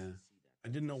 I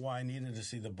didn't know why I needed to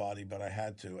see the body, but I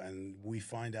had to. And we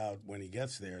find out when he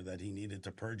gets there that he needed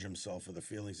to purge himself of the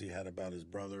feelings he had about his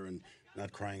brother and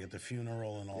not crying at the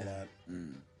funeral and all that.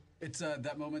 Mm. It's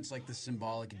that moment's like the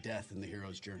symbolic death in the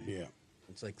hero's journey. Yeah.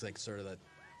 It's like sort of that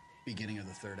beginning of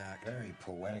the third act. Very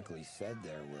poetically said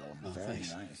there, Will. Oh, Very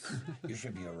thanks. nice. You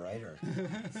should be a writer.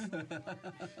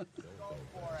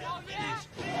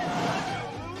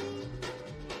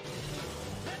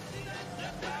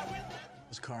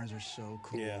 Those cars are so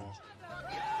cool. Yeah.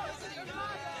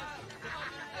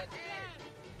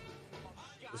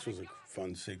 This was a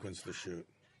fun sequence to shoot.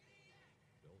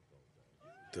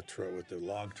 With the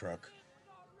log truck.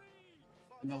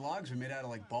 And the logs were made out of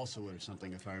like balsa wood or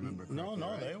something, if I remember correctly. No,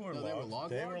 right? they were no, logs. They were log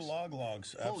They logs? were log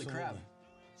logs. Holy Absolutely. crap.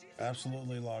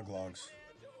 Absolutely log logs.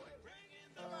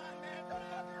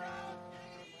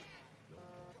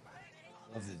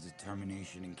 Love the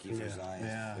determination in Kiefer's eyes.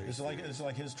 Yeah. It's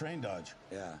like his train dodge.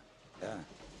 Yeah. Yeah.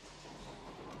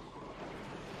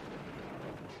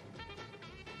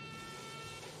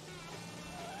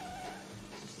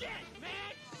 Shit,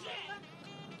 man, shit!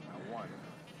 I won.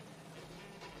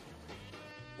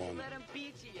 Let him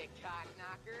beat you, you cock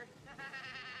knocker.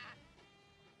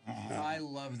 I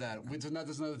love that. That's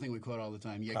another thing we quote all the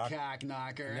time. You cock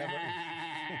knocker.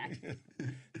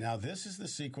 Now, this is the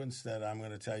sequence that I'm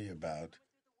going to tell you about.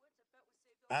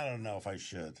 I don't know if I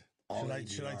should.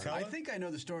 Should I tell it? I think I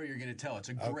know the story you're going to tell. It's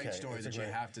a great story that you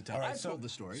have to tell. All right, I've told the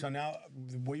story. So now,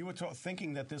 were you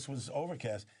thinking that this was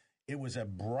overcast? It was a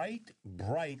bright,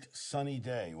 bright, sunny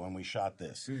day when we shot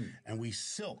this. And we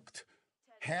silked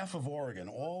half of Oregon.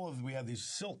 We had these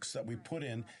silks that we put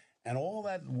in. And all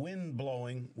that wind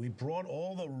blowing, we brought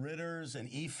all the Ritters and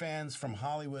E-fans from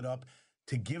Hollywood up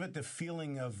to give it the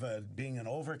feeling of being an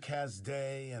overcast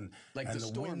day and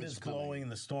the wind is blowing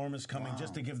and the storm is coming,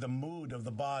 just to give the mood of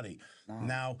the body.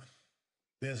 Now,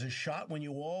 there's a shot when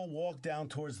you all walk down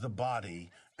towards the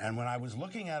body, and when I was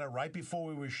looking at it right before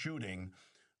we were shooting,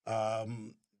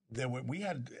 we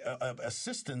had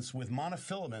assistance with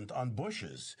monofilament on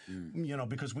bushes,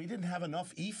 because we didn't have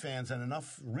enough E-fans and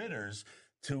enough Ritters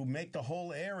to make the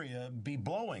whole area be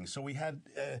blowing. So we had,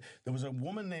 there was a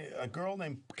girl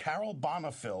named Carol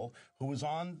Bonifil who was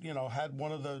on, had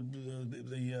one of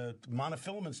the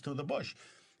monofilaments to the bush.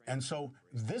 And so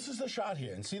this is the shot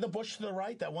here. And see the bush to the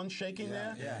right, that one shaking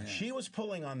there? Yeah. She was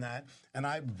pulling on that. And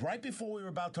right before we were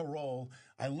about to roll,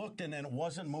 I looked and it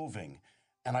wasn't moving.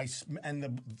 And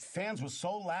the fans were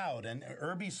so loud, and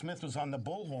Irby Smith was on the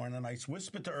bullhorn, and I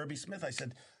whispered to Irby Smith, I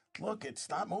said, look, it's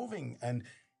not moving. And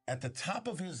at the top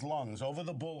of his lungs, over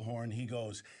the bullhorn, he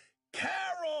goes,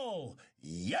 Carol,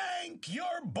 yank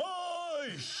your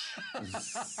bush!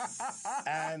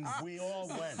 And we all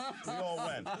went.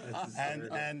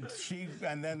 And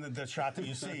then the shot that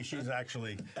you see, she's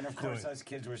actually And of course, us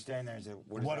kids were standing there and said,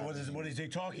 what is he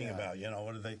talking about?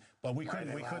 What are they? But we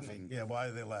couldn't. Yeah, why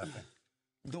are they laughing?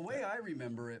 The way I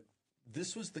remember it,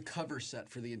 this was the cover set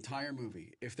for the entire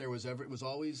movie. If there was ever, it was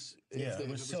always, if it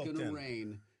was going to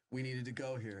rain, we needed to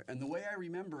go here. And the way I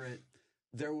remember it,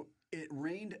 it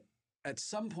rained at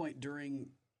some point during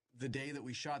the day that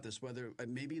we shot this, whether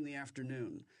maybe in the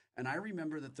afternoon. And I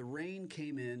remember that the rain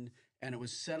came in and it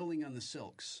was settling on the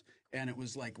silks, and it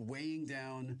was like weighing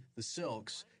down the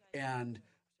silks. And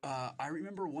I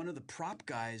remember one of the prop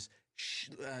guys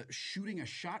shooting a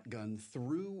shotgun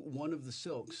through one of the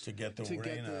silks to get the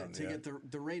rain out. Get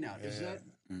the rain out. Is that?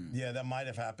 Yeah, that might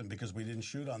have happened because we didn't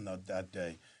shoot on that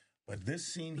day. But this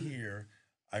scene here,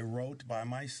 I wrote by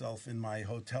myself in my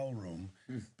hotel room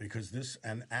because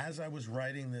and as I was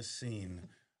writing this scene,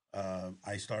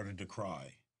 I started to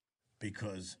cry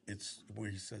because it's where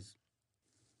he says,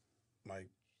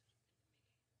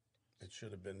 it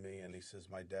should have been me, and he says,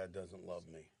 my dad doesn't love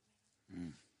me.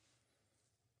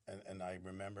 And I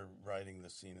remember writing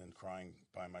this scene and crying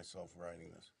by myself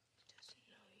writing this. Doesn't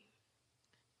know you.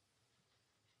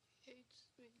 Hates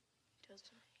me.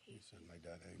 Doesn't hate He said, my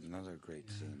dad hates me. Another great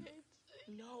scene.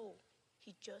 No,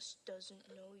 he just doesn't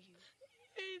know you.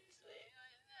 Hates me.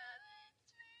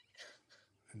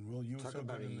 And Will, you were Talk so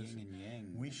about good a in this. yin and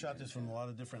yang. We shot this from a lot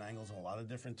of different angles and a lot of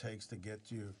different takes to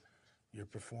get you your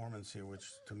performance here, which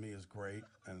to me is great.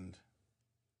 And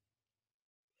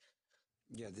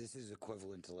yeah, this is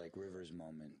equivalent to like River's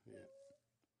moment. Yeah.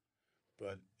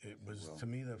 But it was, to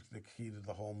me, the key to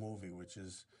the whole movie, which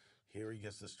is here he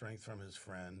gets the strength from his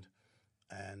friend.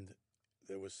 And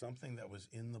there was something that was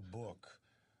in the book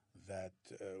that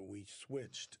we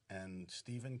switched. And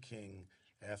Stephen King,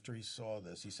 after he saw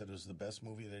this, he said it was the best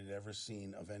movie that he'd ever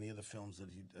seen of any of the films that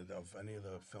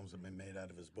have been made out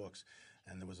of his books.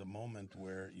 And there was a moment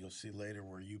where you'll see later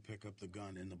where you pick up the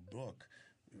gun in the book.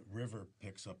 River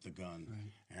picks up the gun,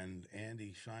 and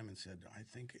Andy Shyman said, "I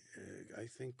think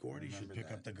Gordy should pick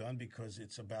up the gun because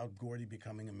it's about Gordy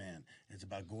becoming a man. It's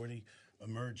about Gordy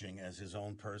emerging as his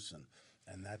own person."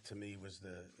 And that to me was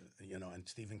and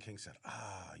Stephen King said,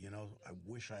 I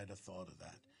wish I had thought of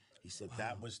that. He said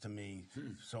that was to me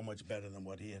so much better than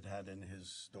what he had in his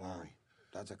story. Wow.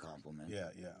 That's a compliment.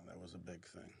 Yeah, that was a big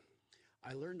thing.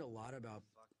 I learned a lot about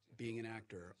being an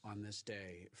actor on this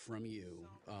day from you.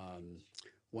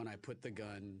 When I put the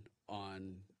gun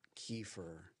on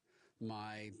Kiefer,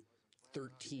 my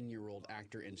 13-year-old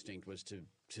actor instinct was to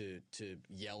to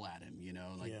yell at him,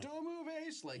 like, don't move,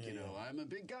 Ace. Like, I'm a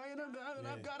big guy and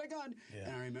I've got a gun. Yeah.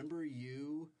 And I remember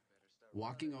you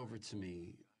walking over to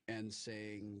me and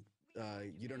saying,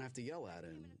 you don't have to yell at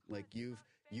him. Like, you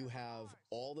have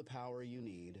all the power you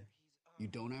need. You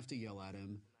don't have to yell at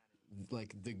him.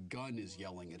 Like, the gun is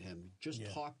yelling at him. Just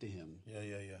talk to him.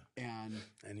 Yeah. And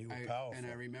you were powerful. And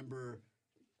I remember,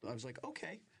 I was like,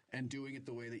 okay. And doing it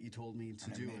the way that you told me to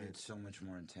do made it so much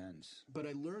more intense. But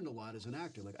I learned a lot as an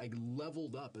actor. Like, I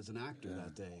leveled up as an actor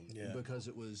that day because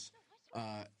it was,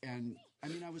 and I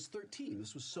mean, I was 13.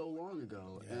 This was so long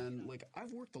ago. And like,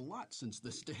 I've worked a lot since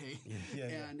this day.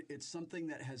 And it's something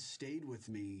that has stayed with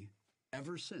me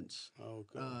ever since. Oh,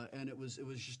 good. And it was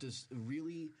just a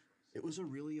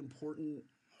really important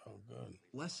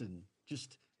lesson.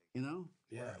 Just,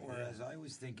 Yeah. Whereas I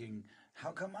was thinking,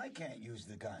 how come I can't use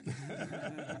the gun?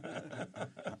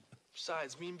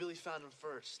 Besides, me and Billy found him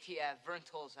first. Yeah, Vern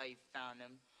told us how you found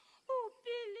him.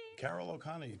 Carol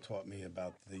O'Connor taught me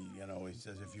about he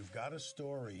says, if you've got a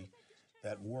story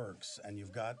that works and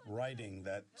you've got writing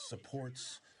that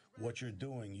supports what you're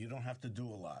doing, you don't have to do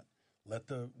a lot. Let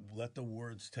the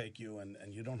words take you, and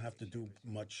you don't have to do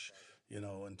much,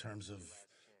 in terms of,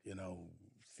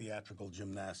 theatrical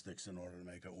gymnastics in order to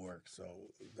make it work.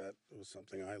 So that was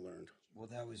something I learned. Well,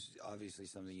 that was obviously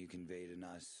something you conveyed in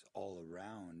us all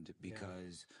around,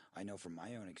 because I know from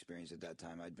my own experience at that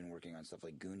time, I'd been working on stuff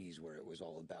like Goonies, where it was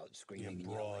all about screaming and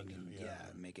broad, yelling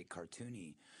and make it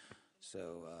cartoony.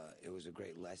 So it was a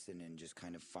great lesson in just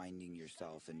kind of finding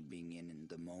yourself and being in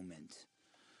the moment.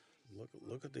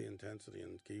 Look at the intensity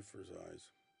in Kiefer's eyes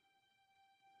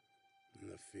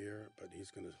and the fear, but he's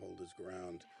going to hold his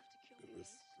ground with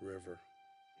River.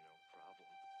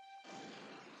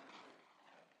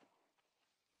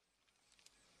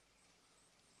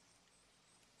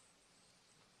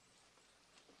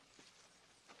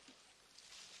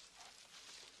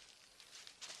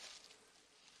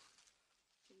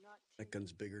 No problem. that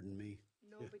gun's bigger than me.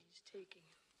 Nobody's taking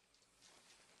him.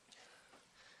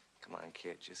 Come on,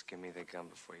 kid, just give me the gun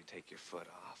before you take your foot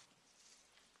off.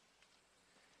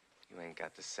 You ain't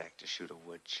got the sack to shoot a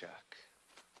woodchuck.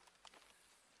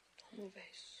 Don't move,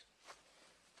 Ace.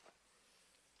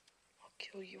 I'll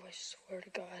kill you, I swear to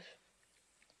God.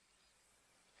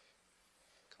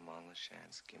 Come on,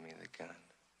 LaChance, give me the gun.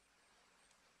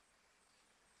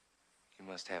 You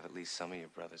must have at least some of your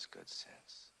brother's good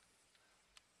sense.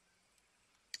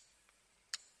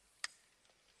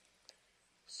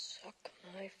 Suck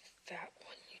my fat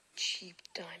one, you cheap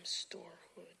dime store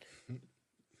hood.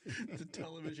 The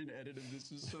television edit of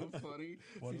this is so funny.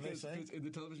 What did they say? In the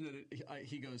television edit,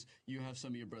 he goes, "You have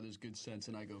some of your brother's good sense,"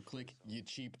 and I go, "Click, you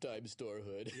cheap dime store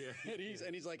hood." Yeah.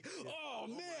 and he's like, "Oh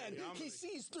man, he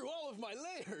sees through all of my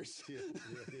layers." Yeah.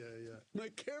 My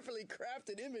carefully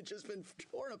crafted image has been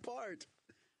torn apart.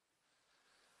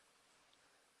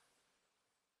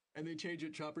 And they change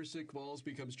it. Chopper Sick Balls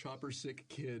becomes Chopper Sick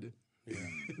Kid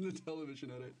in the television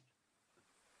edit.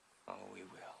 Oh, we will.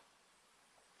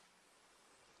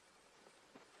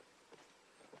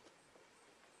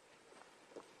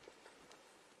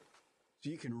 So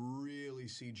you can really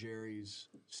see Jerry's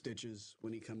stitches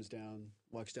when he comes down,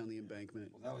 walks down the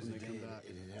embankment. Well, that was when the they day come back.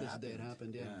 it That's the day it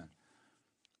happened, yeah.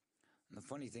 And the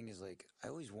funny thing is, like, I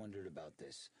always wondered about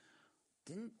this.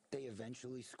 Didn't they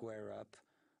eventually square up?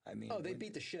 I mean, they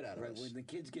beat the shit out of us. When the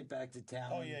kids get back to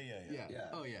town. Oh, yeah.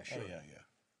 Oh, yeah, sure. Oh, yeah.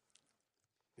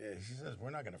 Yeah, she says,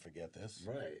 we're not going to forget this.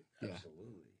 Right, Yeah.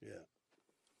 absolutely. Yeah.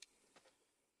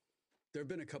 There have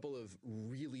been a couple of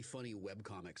really funny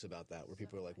webcomics about that, where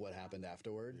people are like, "What happened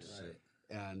afterwards?" Right.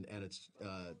 And it's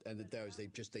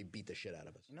they beat the shit out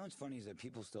of us. You know what's funny is that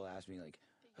people still ask me, like,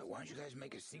 why don't you guys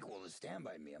make a sequel to Stand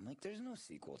By Me? I'm like, there's no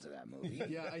sequel to that movie.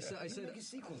 Yeah, I said make a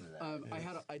sequel to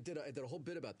that. I did a whole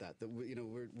bit about that. That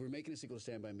we're making a sequel to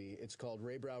Stand By Me. It's called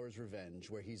Ray Brower's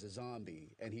Revenge, where he's a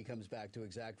zombie and he comes back to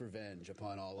exact revenge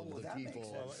upon all of the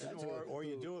people. Or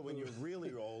you do it when you're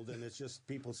really old and it's just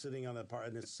people sitting on a park,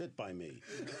 and it's Sit By Me.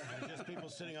 And just people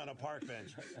sitting on a park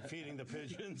bench feeding the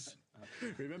pigeons.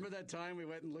 Remember that time we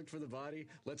went and looked for the body?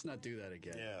 Let's not do that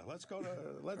again. Yeah, let's go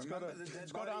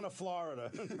down to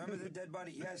Florida. Remember the dead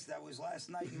body? Yes, that was last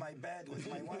night in my bed with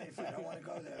my wife. I don't want to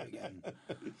go there again.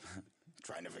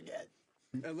 Trying to forget.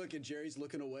 And look, and Jerry's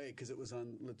looking away because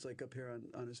it's like up here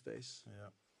on his face. Yeah.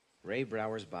 Ray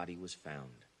Brower's body was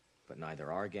found, but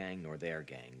neither our gang nor their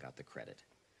gang got the credit.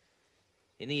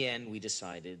 In the end, we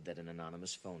decided that an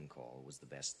anonymous phone call was the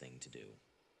best thing to do.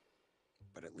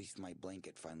 But at least my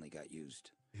blanket finally got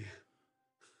used. Yeah.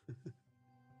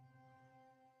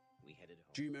 We headed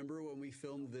home. Do you remember when we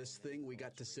filmed this thing, we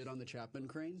got to sit on the Chapman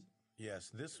crane?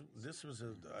 Yes, this was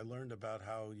I learned about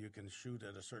how you can shoot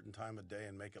at a certain time of day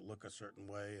and make it look a certain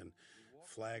way and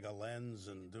flag a lens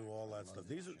and do all that stuff.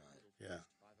 These are, yeah.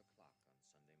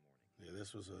 Yeah,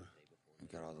 this was a... You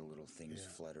got all the little things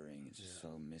fluttering. It's just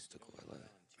so mystical. I love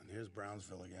it. And here's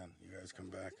Brownsville again. You guys come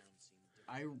back.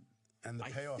 And the I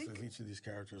payoff think- of each of these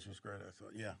characters was great. I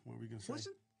thought, yeah, what were we going to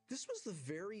say? This was the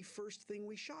very first thing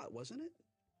we shot, wasn't it?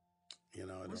 You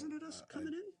know, Wasn't it us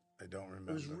coming in? I don't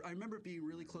remember. I remember it being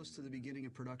really close to the beginning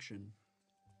of production.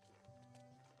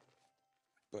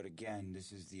 But again,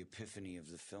 this is the epiphany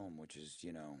of the film, which is,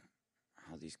 you know,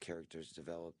 how these characters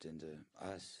developed into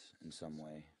us in some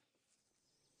way.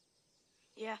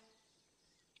 Yeah.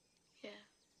 Yeah.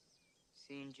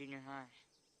 See you in junior high.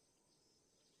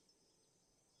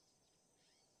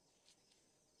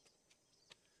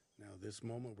 Now, this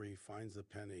moment where he finds the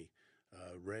penny,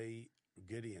 Ray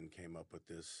Gideon came up with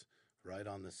this right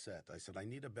on the set. I said, I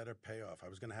need a better payoff. I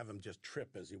was going to have him just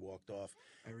trip as he walked off.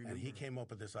 And he came up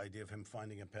with this idea of him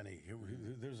finding a penny.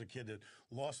 There's a kid that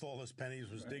lost all his pennies,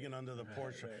 was digging under the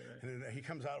porch, and he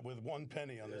comes out with one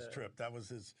penny on this trip. That was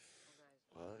his...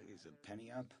 Well, he's a penny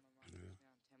up. Now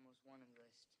 10 most wanted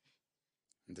list.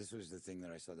 This was the thing that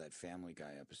I saw, that Family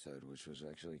Guy episode, which was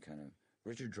actually kind of...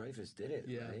 Richard Dreyfuss did it,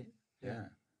 right? Yeah.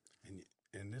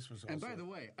 And this was also... And by the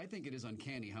way, I think it is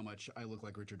uncanny how much I look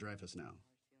like Richard Dreyfuss now.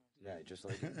 Yeah, just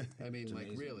like... I mean, it's like,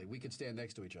 amazing. really, we could stand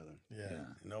next to each other. Yeah.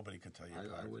 Nobody could tell you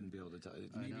apart. I wouldn't be able to tell.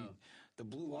 I Maybe know. the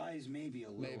blue eyes, maybe a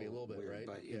little bit, weird, right?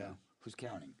 But you know, who's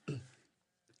counting?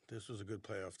 This was a good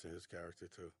payoff to his character,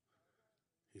 too.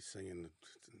 He's singing,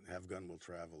 "Have Gun Will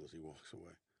Travel" as he walks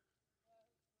away.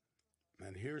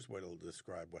 And here's what it'll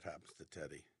describe what happens to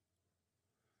Teddy.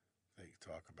 They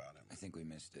talk about him. I think we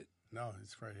missed it. No,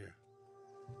 it's right here.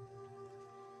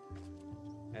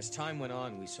 As time went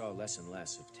on, we saw less and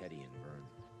less of Teddy and Vern,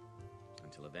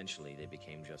 until eventually they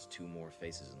became just two more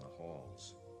faces in the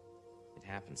halls. It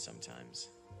happens sometimes.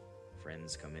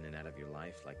 Friends come in and out of your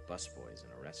life like busboys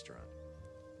in a restaurant.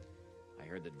 I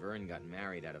heard that Vern got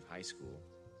married out of high school,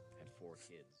 had 4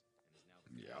 kids,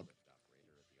 and is now the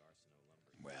forklift operator at the Arsenal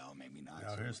Lumber. Well, maybe not.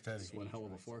 Now here's Teddy. One hell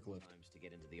of a forklift. To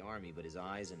get into the army, but his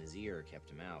eyes and his ear kept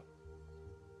him out.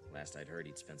 Last I'd heard,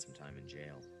 he'd spent some time in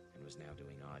jail and was now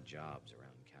doing odd jobs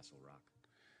around Castle Rock.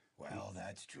 Well,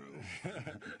 that's true.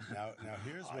 now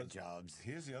here's Odd what jobs.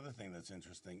 Here's the other thing that's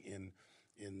interesting in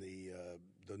the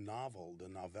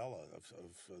novella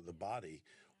of The Body.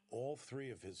 All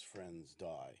 3 of his friends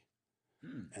die.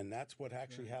 And that's what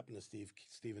actually happened to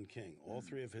Stephen King. All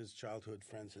 3 of his childhood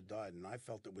friends had died, and I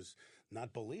felt it was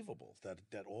not believable that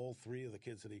all 3 of the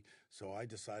kids that he... So I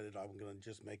decided I'm going to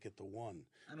just make it the one.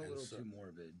 And a little too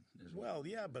morbid as well. Well,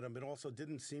 yeah, but it also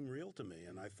didn't seem real to me,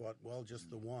 and I thought, well, just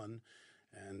the one,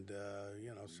 and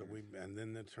you know, so and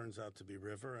then it turns out to be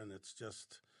River, and it's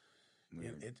just... You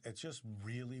know, it's just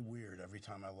really weird every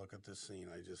time I look at this scene.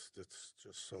 It's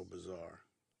just so bizarre.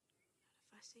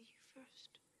 If I see you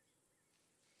first.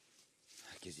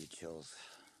 That gives you chills.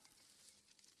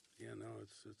 Yeah, no,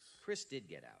 it's... Chris did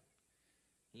get out.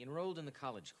 He enrolled in the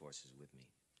college courses with me,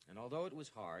 and although it was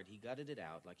hard, he gutted it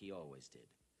out like he always did.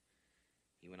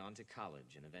 He went on to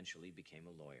college and eventually became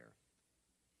a lawyer.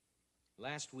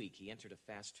 Last week, he entered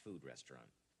a fast food restaurant.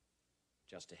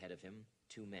 Just ahead of him,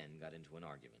 2 men got into an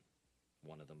argument.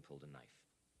 One of them pulled a knife.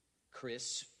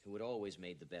 Chris, who had always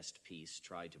made the best piece,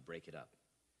 tried to break it up.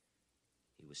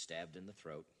 He was stabbed in the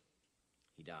throat.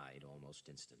 He died almost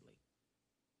instantly.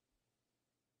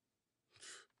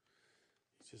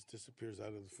 He just disappears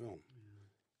out of the film.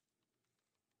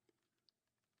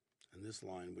 And this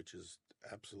line, which is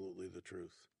absolutely the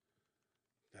truth,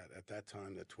 that at that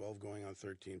time, that 12 going on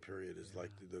 13 period is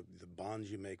like the bonds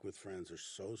you make with friends are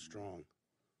so strong.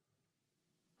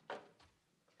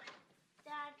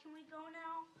 Dad, can we go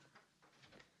now?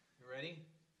 You ready?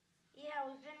 Yeah,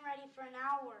 we've been ready for an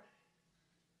hour.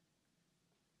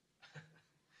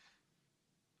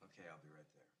 Okay, I'll be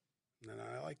right there. And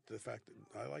I like the fact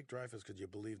that I like Dreyfuss because you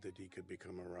believe that he could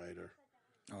become a writer.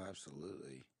 Oh,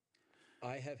 absolutely.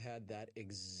 I have had that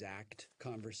exact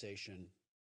conversation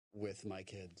with my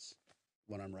kids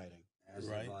when I'm writing.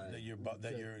 Right?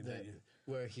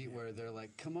 Where they're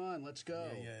like, "Come on, let's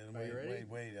go." Yeah. Are you ready?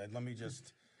 Wait. Let me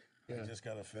just. I just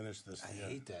got to finish this. I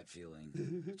hate that feeling.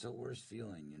 It's the worst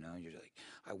feeling, you know? You're like,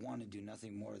 I want to do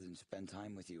nothing more than spend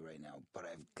time with you right now, but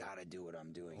I've got to do what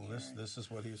I'm doing. Well, this is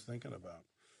what he's thinking about.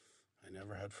 I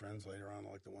never had friends later on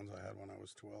like the ones I had when I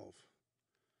was 12.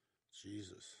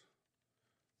 Jesus.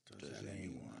 Does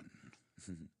anyone?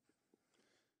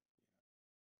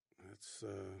 That's,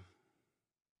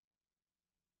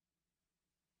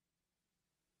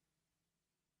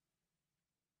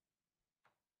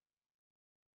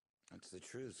 That's the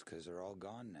truth, because they're all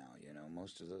gone now. You know,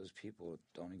 most of those people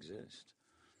don't exist.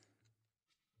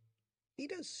 He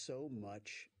does so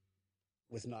much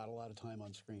with not a lot of time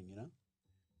on screen, you know?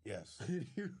 Yes.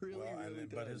 He really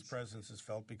does. But his presence is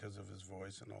felt because of his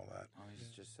voice and all that. Oh, he's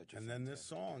just such a And then this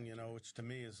song, you know, which to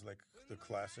me is like the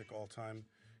classic all-time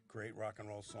great rock and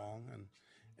roll song.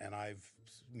 And I've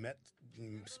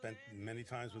spent many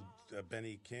times with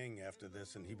Benny King after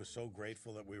this, and he was so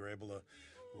grateful that we were able to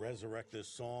resurrect this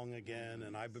song again.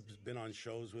 And I've been on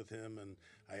shows with him, and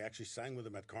I actually sang with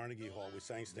him at Carnegie Hall. We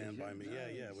sang Stand By Me. Nice.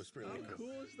 Yeah, it was really cool.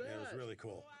 How cool is that? Yeah, it was really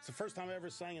cool. It's the first time I ever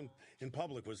sang in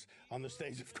public was on the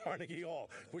stage of Carnegie Hall,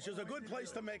 which is a good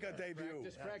place to make a debut.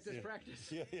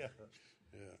 Practice. Yeah.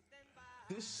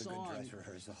 This It's a good song, dress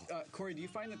rehearsal. Corey, do you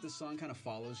find that this song kind of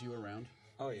follows you around?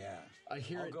 Oh, yeah. I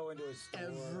hear I'll it go into a store,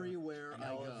 everywhere an I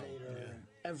elevator. go.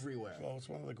 Yeah. Everywhere. Well, it's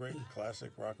one of the great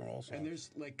classic rock and roll songs. And there's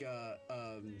like,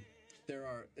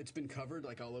 it's been covered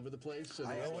like all over the place. So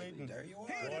There you are.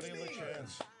 Hey, That's Audio me.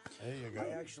 Chance. There you go. I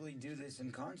actually do this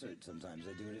in concert sometimes.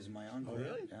 I do it as my encore. Oh,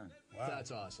 really? Yeah. Wow.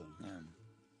 That's awesome. Yeah.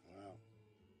 Wow.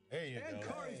 There you And go.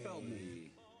 Corey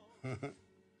Feldman.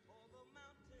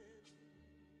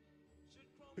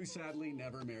 Who sadly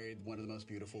never married one of the most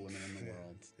beautiful women in the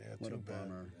world. Yeah, What too a bad.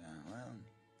 bummer. Yeah, well,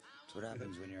 that's what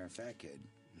happens when you're a fat kid.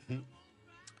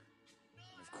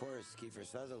 Of course, Kiefer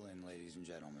Sutherland, ladies and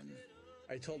gentlemen.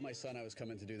 I told my son I was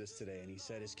coming to do this today, and he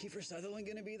said, "Is Kiefer Sutherland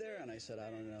going to be there?" And I said, "I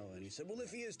don't know." And he said, "Well,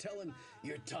 if he is, tell him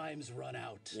your time's run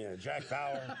out." Yeah, Jack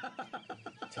Bauer.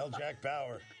 Tell Jack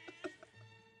Bauer.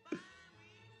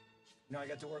 No, I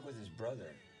got to work with his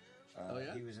brother. Oh,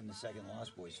 yeah? He was in the second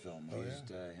Lost Boys film. We used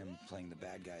him playing the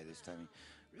bad guy this time.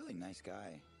 Really nice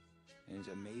guy. And it's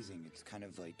amazing. It's kind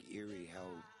of like eerie how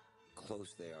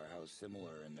close they are, how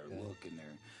similar in their look and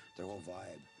their whole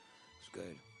vibe. It's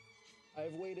good.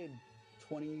 I've waited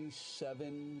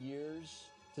 27 years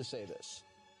to say this.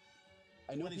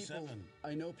 I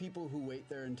know people who wait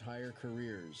their entire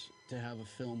careers to have a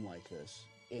film like this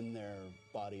in their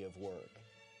body of work.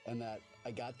 And that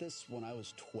I got this when I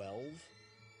was 12,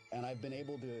 and I've been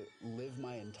able to live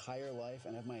my entire life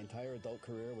and have my entire adult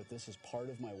career with this as part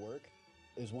of my work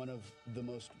is one of the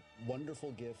most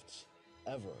wonderful gifts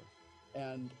ever.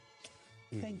 And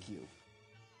thank you.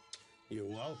 You're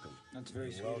welcome. That's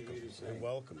very sweet of you to say. You're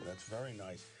welcome. That's very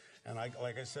nice. And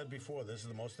like I said before, this is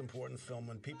the most important film.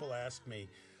 When people ask me,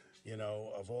 you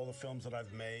know, of all the films that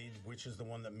I've made, which is the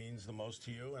one that means the most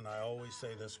to you? And I always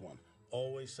say this one.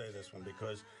 Always say this one,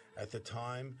 because at the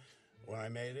time when I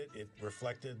made it, it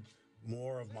reflected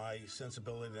more of my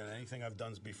sensibility than anything I've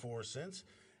done before or since.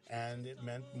 And it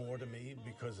meant more to me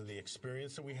because of the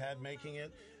experience that we had making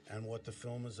it and what the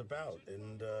film is about.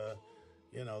 And,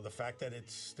 you know, the fact that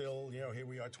it's still, you know, here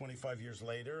we are 25 years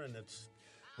later, and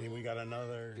we got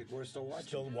another... We're still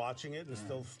watching it and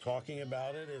still talking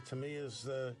about it. It, to me, is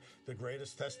the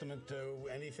greatest testament to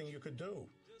anything you could do.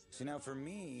 See, now for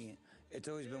me, it's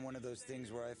always been one of those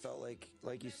things where I felt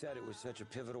like you said, it was such a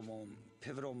pivotal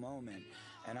moment.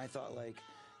 And I thought, like,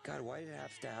 God, why did it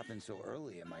have to happen so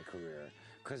early in my career?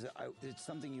 Because it's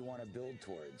something you want to build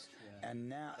towards. Yeah. And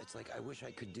now it's like, I wish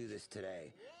I could do this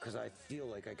today, because I feel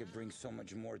like I could bring so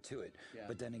much more to it. Yeah.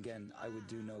 But then again, I would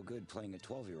do no good playing a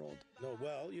 12-year-old. No,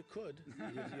 well, you could.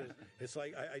 It's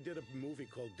like, I did a movie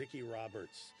called Dickie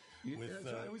Roberts.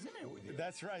 I was in it with you.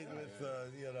 That's right,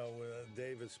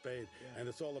 David Spade. Yeah. And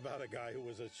it's all about a guy who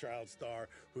was a child star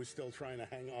who's still trying to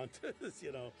hang on to this,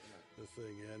 the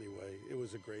thing. Anyway, it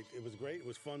was great. It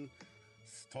was fun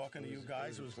talking to you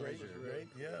guys. It was great.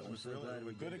 Yeah, it was really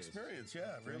a good experience.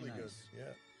 Yeah, really good.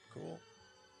 Yeah, cool.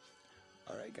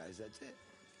 All right, guys, that's it.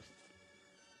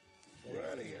 We're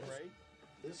out of here.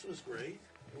 This was great.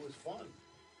 It was fun.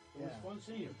 It was fun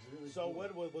seeing you. Really so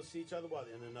cool. We'll see each other,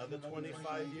 in another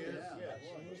 25 years? Yeah,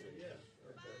 absolutely, yeah.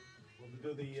 Okay. We'll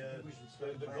do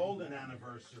the golden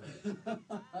anniversary.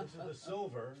 This is the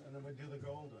silver, and then we do the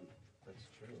golden. That's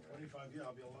true. 25 years.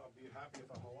 I'll be happy if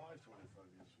I'm alive 25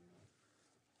 years from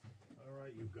now. All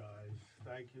right, you guys.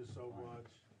 Thank you so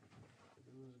much.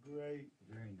 It was great.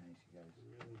 Very nice, you guys.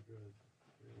 Really good.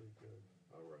 Really good.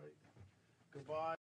 All right. Goodbye.